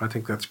 Oh, I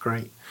think that's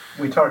great.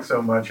 We talk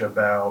so much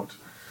about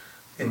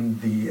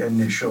in the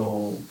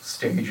initial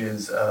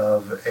stages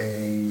of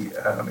a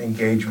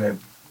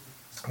engagement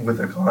with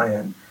a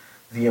client,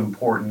 the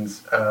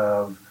importance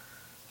of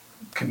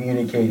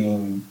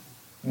communicating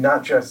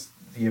not just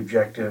the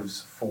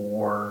objectives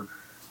for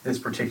this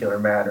particular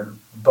matter,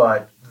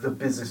 but the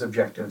business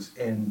objectives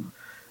in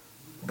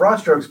broad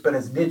strokes, but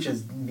as niche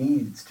as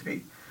needs to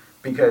be.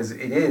 Because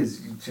it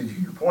is, to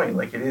your point,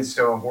 it is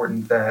so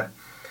important that,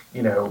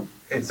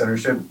 it's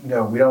understood,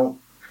 no,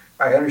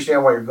 I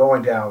understand why you're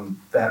going down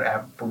that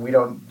app, but you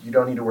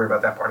don't need to worry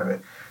about that part of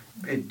it.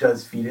 It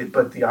does feed it,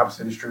 but the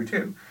opposite is true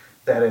too.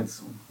 That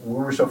we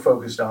were so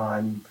focused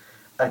on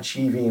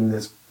achieving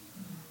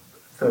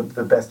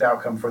the best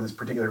outcome for this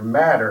particular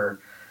matter,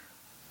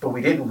 but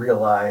we didn't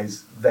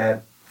realize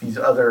that these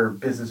other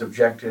business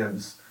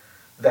objectives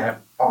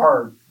that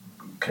are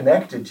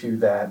connected to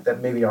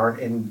that maybe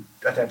aren't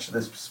attached to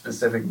this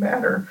specific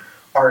matter,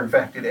 are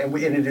infected, and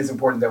it is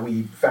important that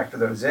we factor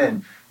those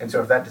in. And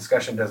so if that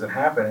discussion doesn't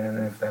happen,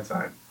 and if that's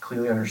not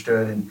clearly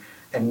understood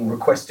and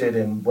requested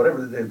and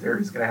whatever, there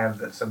is going to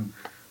have some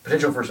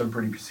potential for some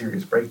pretty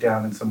serious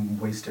breakdown and some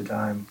wasted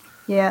time.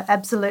 Yeah,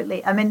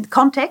 absolutely. I mean,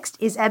 context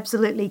is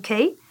absolutely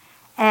key.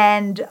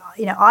 And,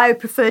 I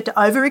prefer to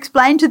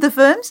over-explain to the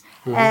firms.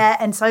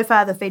 And so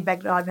far, the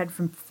feedback that I've had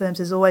from firms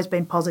has always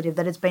been positive,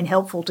 that it's been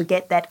helpful to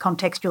get that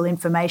contextual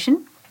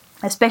information,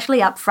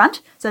 especially up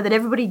front, so that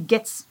everybody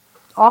gets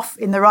off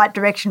in the right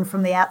direction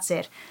from the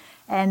outset.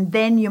 And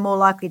then you're more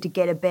likely to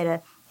get a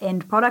better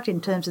end product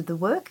in terms of the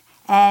work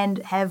and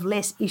have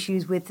less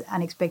issues with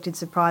unexpected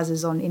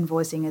surprises on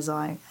invoicing, as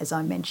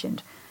I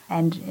mentioned,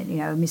 and,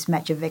 a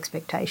mismatch of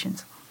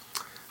expectations.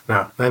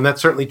 No, and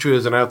that's certainly true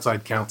as an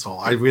outside counsel.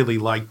 I really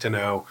like to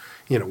know,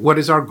 what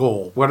is our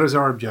goal? What is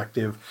our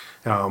objective?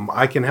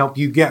 I can help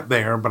you get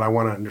there, but I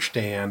want to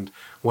understand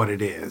what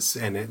it is.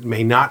 And it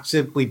may not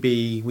simply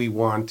be we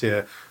want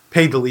to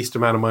pay the least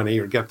amount of money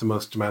or get the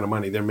most amount of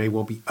money. There may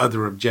well be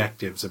other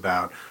objectives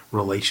about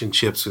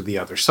relationships with the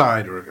other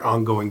side or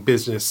ongoing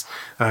business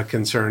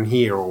concern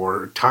here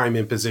or time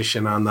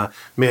imposition on the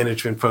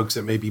management folks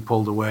that may be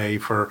pulled away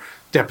for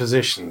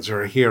depositions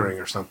or a hearing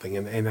or something.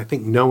 And I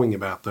think knowing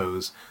about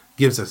those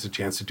gives us a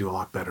chance to do a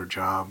lot better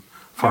job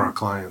for our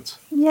clients.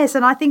 Yes,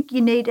 and I think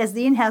you need, as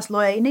the in-house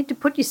lawyer, you need to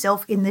put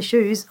yourself in the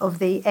shoes of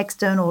the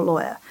external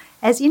lawyer.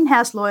 As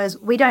in-house lawyers,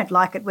 we don't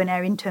like it when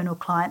our internal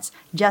clients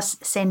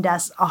just send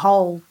us a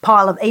whole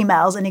pile of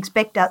emails and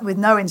expect us, with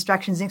no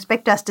instructions,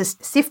 expect us to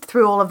sift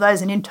through all of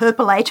those and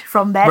interpolate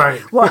from that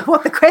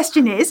what the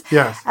question is.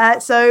 Yes.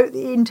 So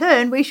in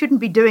turn, we shouldn't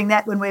be doing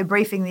that when we're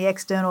briefing the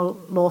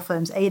external law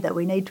firms either.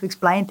 We need to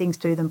explain things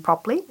to them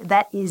properly.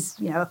 That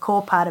is, a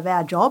core part of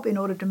our job in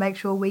order to make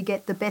sure we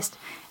get the best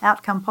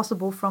outcome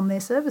possible from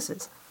their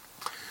services.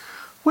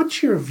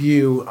 What's your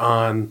view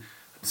on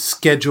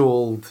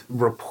scheduled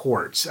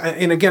reports?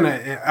 And again,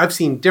 I've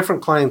seen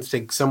different clients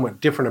take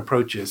somewhat different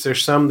approaches.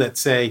 There's some that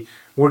say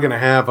we're going to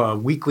have a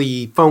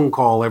weekly phone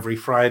call every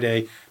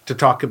Friday to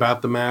talk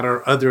about the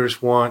matter.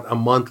 Others want a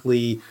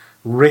monthly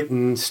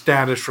written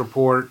status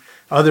report.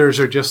 Others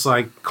are just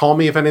like, call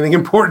me if anything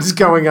important is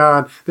going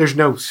on. There's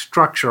no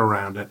structure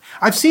around it.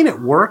 I've seen it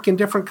work in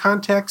different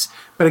contexts,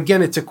 but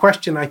again, it's a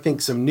question I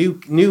think some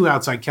new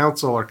outside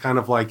counsel are kind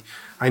of like,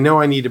 I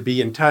know I need to be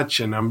in touch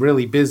and I'm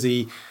really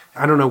busy.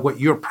 I don't know what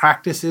your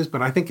practice is,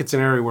 but I think it's an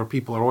area where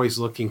people are always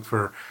looking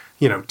for,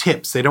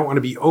 tips. They don't want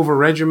to be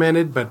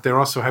over-regimented, but they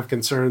also have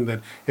concern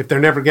that if they're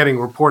never getting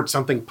reports,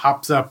 something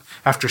pops up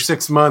after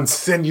 6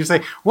 months, and you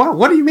say, well,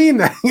 what do you mean?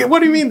 What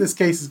do you mean this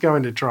case is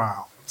going to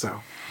trial?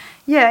 So.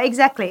 Yeah,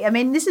 exactly. I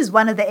mean, this is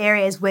one of the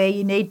areas where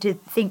you need to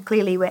think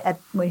clearly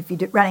if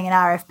you're running an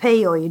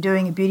RFP or you're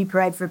doing a beauty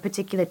parade for a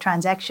particular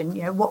transaction,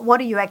 what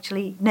do you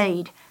actually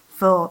need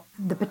for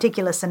the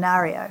particular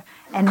scenario,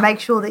 and make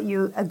sure that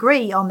you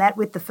agree on that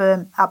with the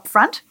firm up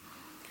front.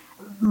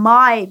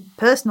 My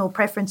personal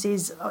preference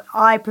is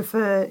I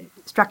prefer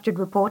structured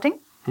reporting.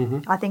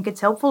 I think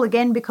it's helpful,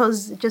 again,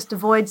 because it just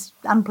avoids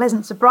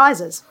unpleasant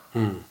surprises.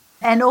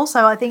 And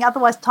also, I think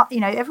otherwise,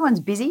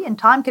 everyone's busy and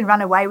time can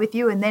run away with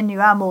you, and then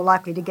you are more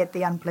likely to get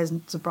the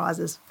unpleasant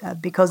surprises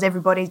because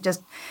everybody's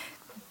just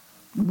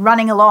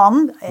running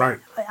along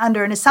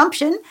under an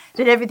assumption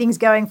that everything's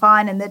going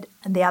fine and that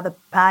the other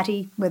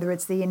party, whether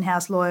it's the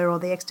in-house lawyer or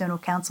the external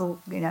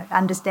counsel,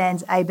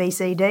 understands A, B,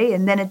 C, D,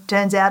 and then it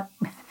turns out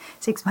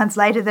 6 months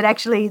later that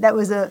actually that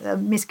was a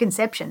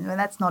misconception, and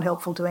that's not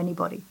helpful to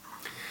anybody.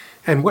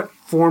 And what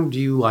form do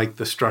you like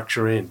the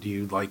structure in? Do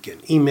you like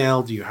an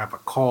email? Do you have a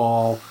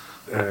call?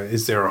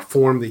 Is there a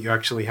form that you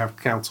actually have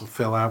counsel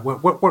fill out?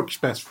 What works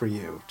best for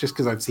you? Just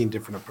because I've seen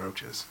different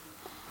approaches.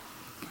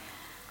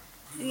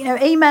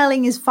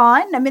 Emailing is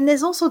fine. I mean,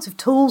 there's all sorts of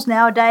tools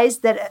nowadays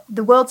that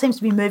the world seems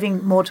to be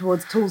moving more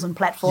towards tools and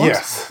platforms.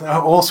 Yes,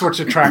 all sorts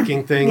of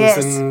tracking things.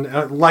 Yes.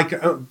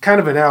 And kind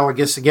of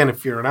analogous, again,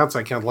 if you're an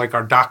outside counsel, like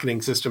our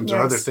docketing systems or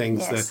other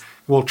things that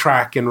will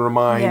track and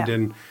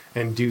remind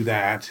and do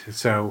that.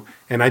 So,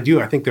 and I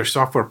think there's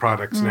software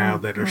products now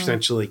that are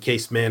essentially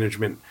case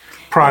management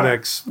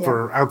products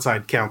for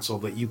outside counsel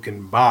that you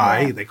can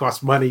buy. They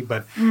cost money,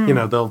 but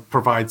they'll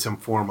provide some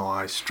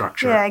formalized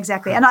structure. Yeah,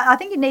 exactly. And I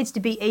think it needs to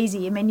be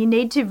easy. I mean, you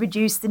need to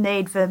reduce the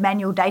need for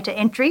manual data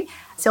entry.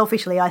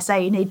 Selfishly, I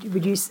say you need to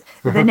reduce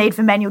the need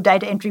for manual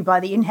data entry by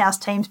the in-house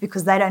teams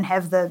because they don't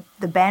have the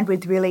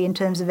bandwidth really in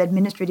terms of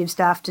administrative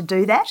staff to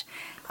do that.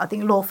 I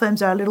think law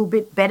firms are a little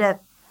bit better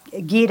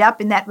geared up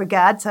in that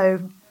regard,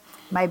 so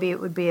maybe it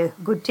would be a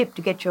good tip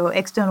to get your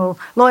external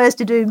lawyers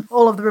to do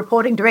all of the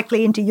reporting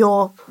directly into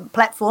your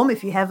platform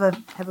if you have a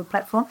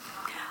platform.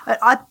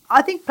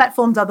 I think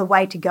platforms are the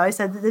way to go,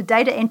 so that the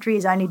data entry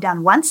is only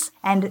done once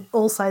and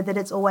also that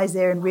it's always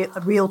there in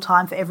real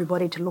time for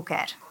everybody to look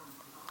at.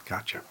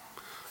 Gotcha.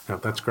 No,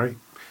 that's great.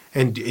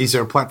 And is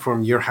there a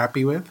platform you're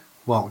happy with?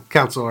 Well,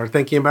 counsel are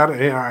thinking about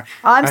it.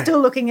 I'm still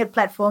looking at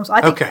platforms.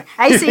 I think okay.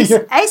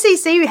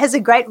 ACC has a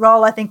great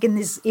role, I think, in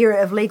this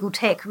era of legal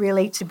tech,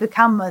 really, to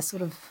become a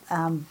sort of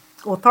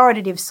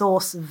authoritative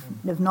source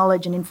of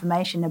knowledge and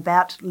information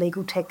about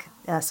legal tech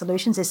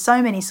solutions. There's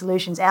so many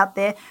solutions out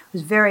there. It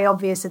was very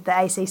obvious at the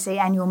ACC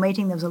annual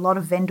meeting. There was a lot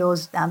of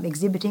vendors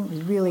exhibiting. It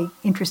was really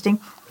interesting.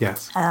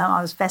 Yes.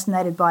 I was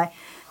fascinated by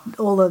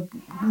all the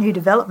new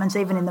developments,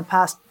 even in the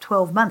past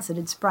 12 months that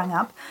had sprung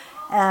up.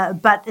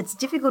 But it's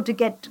difficult to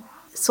get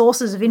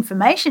sources of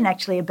information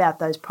actually about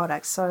those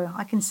products. So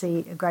I can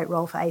see a great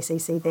role for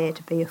ACC there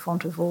to be a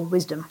font of all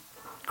wisdom.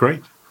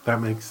 Great. That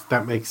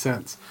makes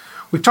sense.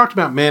 We've talked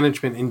about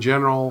management in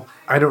general.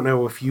 I don't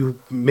know if you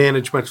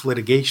manage much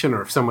litigation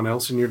or if someone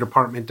else in your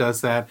department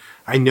does that.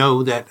 I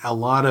know that a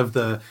lot of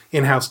the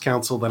in-house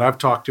counsel that I've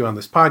talked to on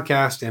this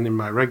podcast and in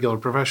my regular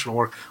professional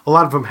work, a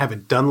lot of them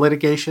haven't done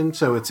litigation.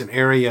 So it's an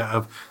area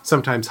of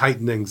sometimes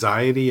heightened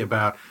anxiety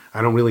about,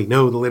 I don't really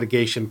know the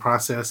litigation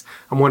process.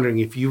 I'm wondering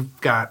if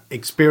you've got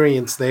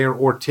experience there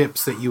or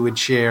tips that you would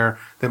share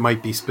that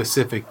might be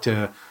specific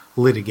to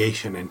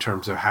litigation in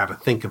terms of how to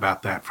think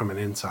about that from an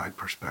inside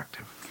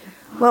perspective.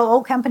 Well,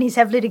 all companies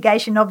have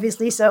litigation,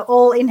 obviously, so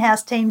all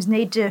in-house teams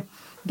need to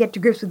get to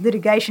grips with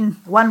litigation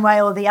one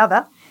way or the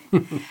other.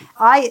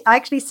 I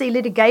actually see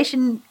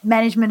litigation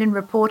management and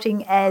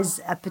reporting as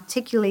a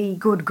particularly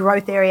good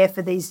growth area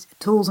for these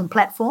tools and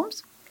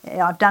platforms.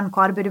 I've done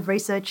quite a bit of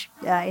research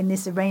in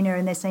this arena,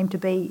 and there seem to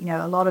be,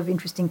 a lot of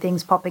interesting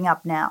things popping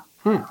up now.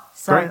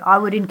 So great. I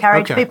would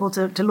encourage people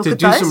to look at those. To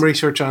do some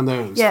research on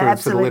those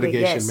for the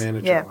litigation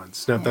management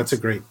ones. No, yes.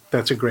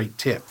 That's a great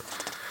tip.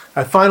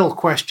 A final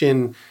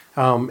question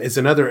is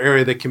another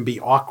area that can be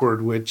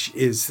awkward, which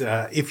is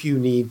if you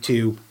need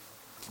to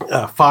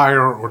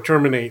fire or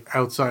terminate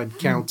outside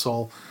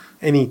counsel.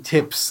 Any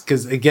tips?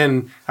 Because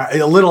again,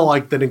 a little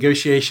like the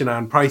negotiation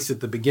on price at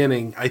the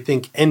beginning, I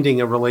think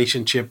ending a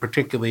relationship,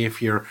 particularly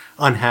if you're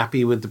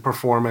unhappy with the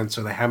performance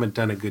or they haven't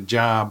done a good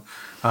job,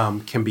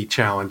 can be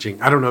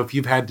challenging. I don't know if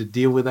you've had to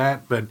deal with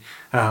that, but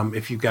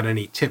if you've got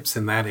any tips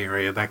in that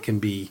area, that can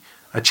be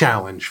a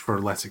challenge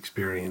for less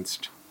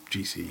experienced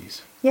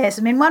GCs. Yes,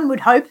 one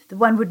would hope that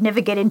one would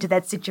never get into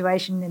that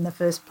situation in the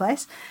first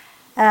place.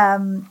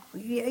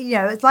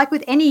 It's like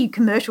with any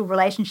commercial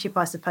relationship,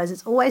 I suppose,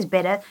 it's always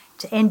better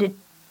to end it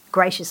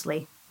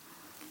graciously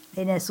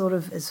in a sort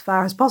of as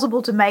far as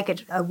possible to make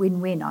it a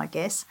win-win, I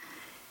guess.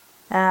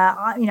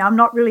 I'm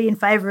not really in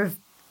favour of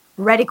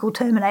radical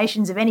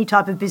terminations of any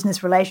type of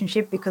business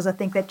relationship because I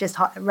think that just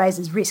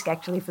raises risk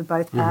actually for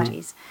both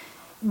parties.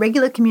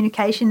 Regular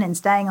communication and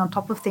staying on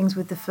top of things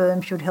with the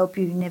firm should help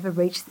you never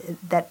reach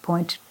that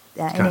point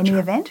in any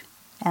event.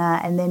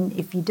 And then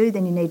if you do,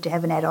 then you need to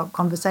have an adult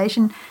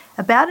conversation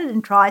about it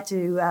and try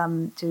to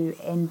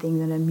end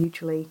things in a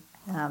mutually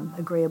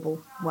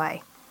agreeable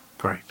way.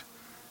 Great.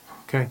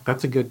 Okay,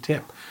 that's a good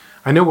tip.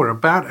 I know we're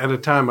about out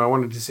of time. I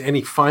wanted to say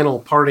any final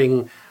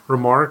parting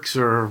remarks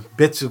or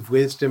bits of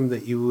wisdom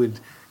that you would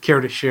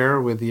care to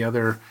share with the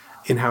other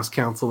in-house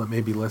counsel that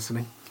may be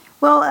listening?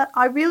 Well,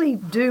 I really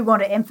do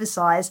want to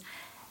emphasise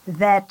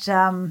that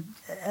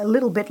a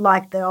little bit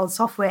like the old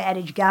software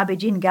adage,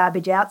 garbage in,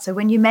 garbage out. So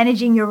when you're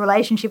managing your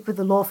relationship with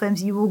the law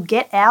firms, you will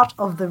get out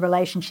of the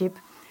relationship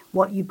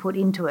what you put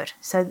into it.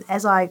 So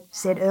as I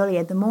said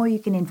earlier, the more you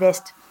can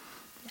invest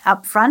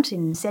up front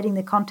in setting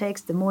the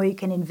context, the more you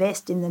can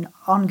invest in an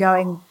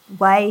ongoing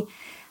way,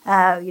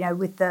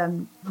 with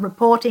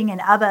reporting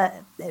and other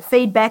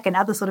feedback and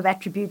other sort of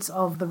attributes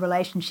of the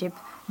relationship,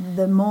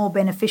 the more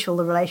beneficial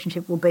the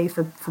relationship will be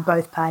for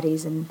both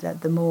parties and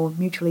the more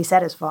mutually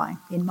satisfying,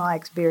 in my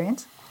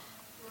experience.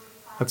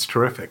 That's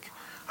terrific.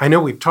 I know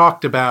we've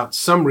talked about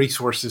some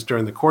resources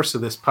during the course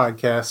of this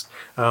podcast,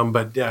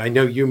 but I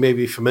know you may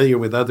be familiar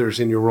with others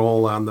in your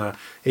role on the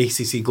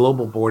ACC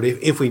Global Board.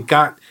 If we've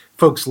got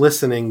folks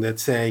listening that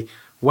say,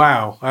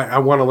 wow, I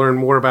want to learn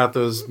more about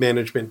those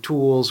management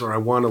tools, or I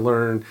want to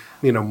learn,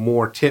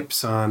 more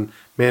tips on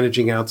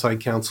managing outside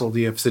counsel,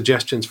 do you have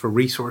suggestions for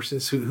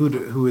resources?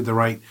 Who are the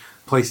right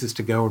places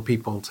to go or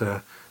people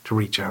to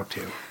reach out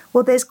to?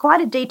 Well, there's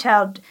quite a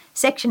detailed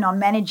section on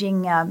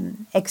managing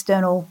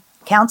external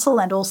counsel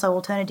and also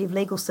alternative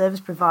legal service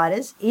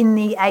providers in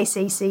the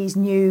ACC's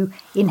new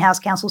in-house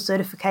counsel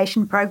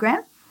certification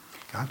program.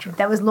 Gotcha.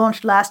 That was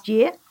launched last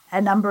year. A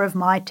number of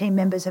my team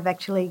members have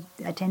actually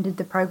attended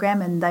the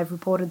program and they've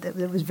reported that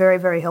it was very,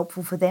 very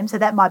helpful for them. So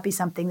that might be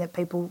something that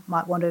people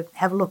might want to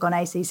have a look on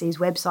ACC's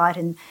website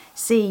and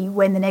see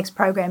when the next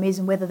program is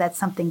and whether that's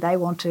something they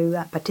want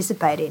to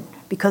participate in,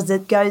 because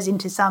it goes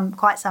into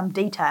quite some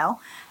detail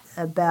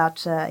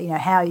about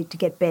how to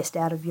get best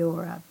out of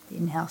your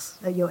in-house,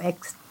 your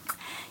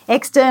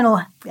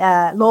external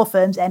law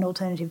firms and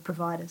alternative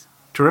providers.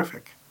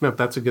 Terrific. No,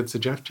 that's a good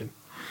suggestion.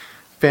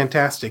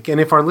 Fantastic.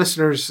 And if our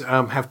listeners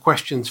have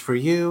questions for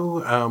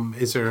you,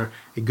 is there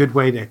a good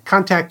way to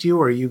contact you?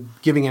 Are you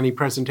giving any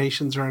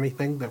presentations or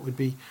anything that would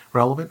be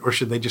relevant? Or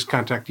should they just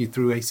contact you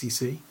through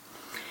ACC?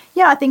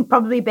 Yeah, I think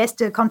probably best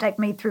to contact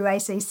me through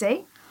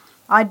ACC.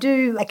 I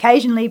do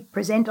occasionally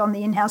present on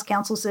the in-house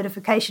counsel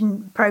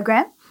certification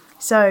program.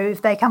 So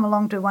if they come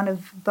along to one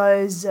of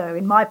those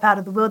in my part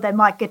of the world, they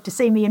might get to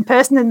see me in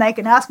person and they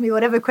can ask me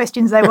whatever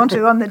questions they want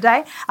to on the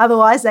day.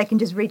 Otherwise, they can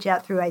just reach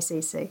out through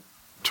ACC.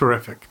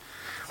 Terrific.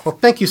 Well,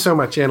 thank you so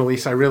much,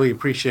 Annalise. I really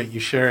appreciate you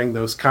sharing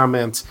those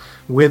comments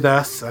with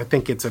us. I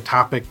think it's a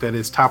topic that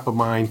is top of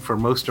mind for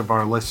most of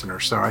our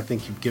listeners, so I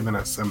think you've given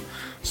us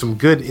some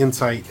good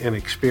insight and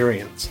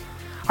experience.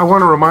 I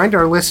want to remind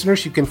our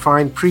listeners you can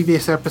find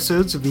previous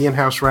episodes of the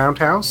In-House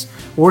Roundhouse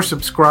or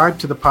subscribe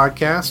to the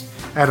podcast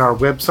at our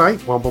website,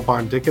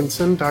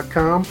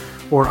 womblebonddickinson.com,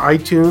 or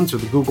iTunes or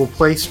the Google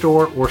Play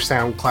Store or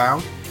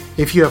SoundCloud.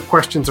 If you have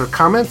questions or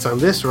comments on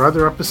this or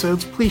other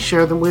episodes, please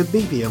share them with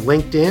me via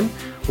LinkedIn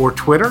or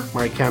Twitter.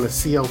 My account is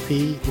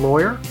CLT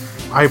Lawyer.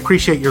 I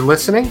appreciate your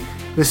listening.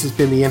 This has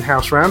been the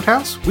In-House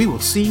Roundhouse. We will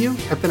see you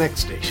at the next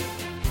station.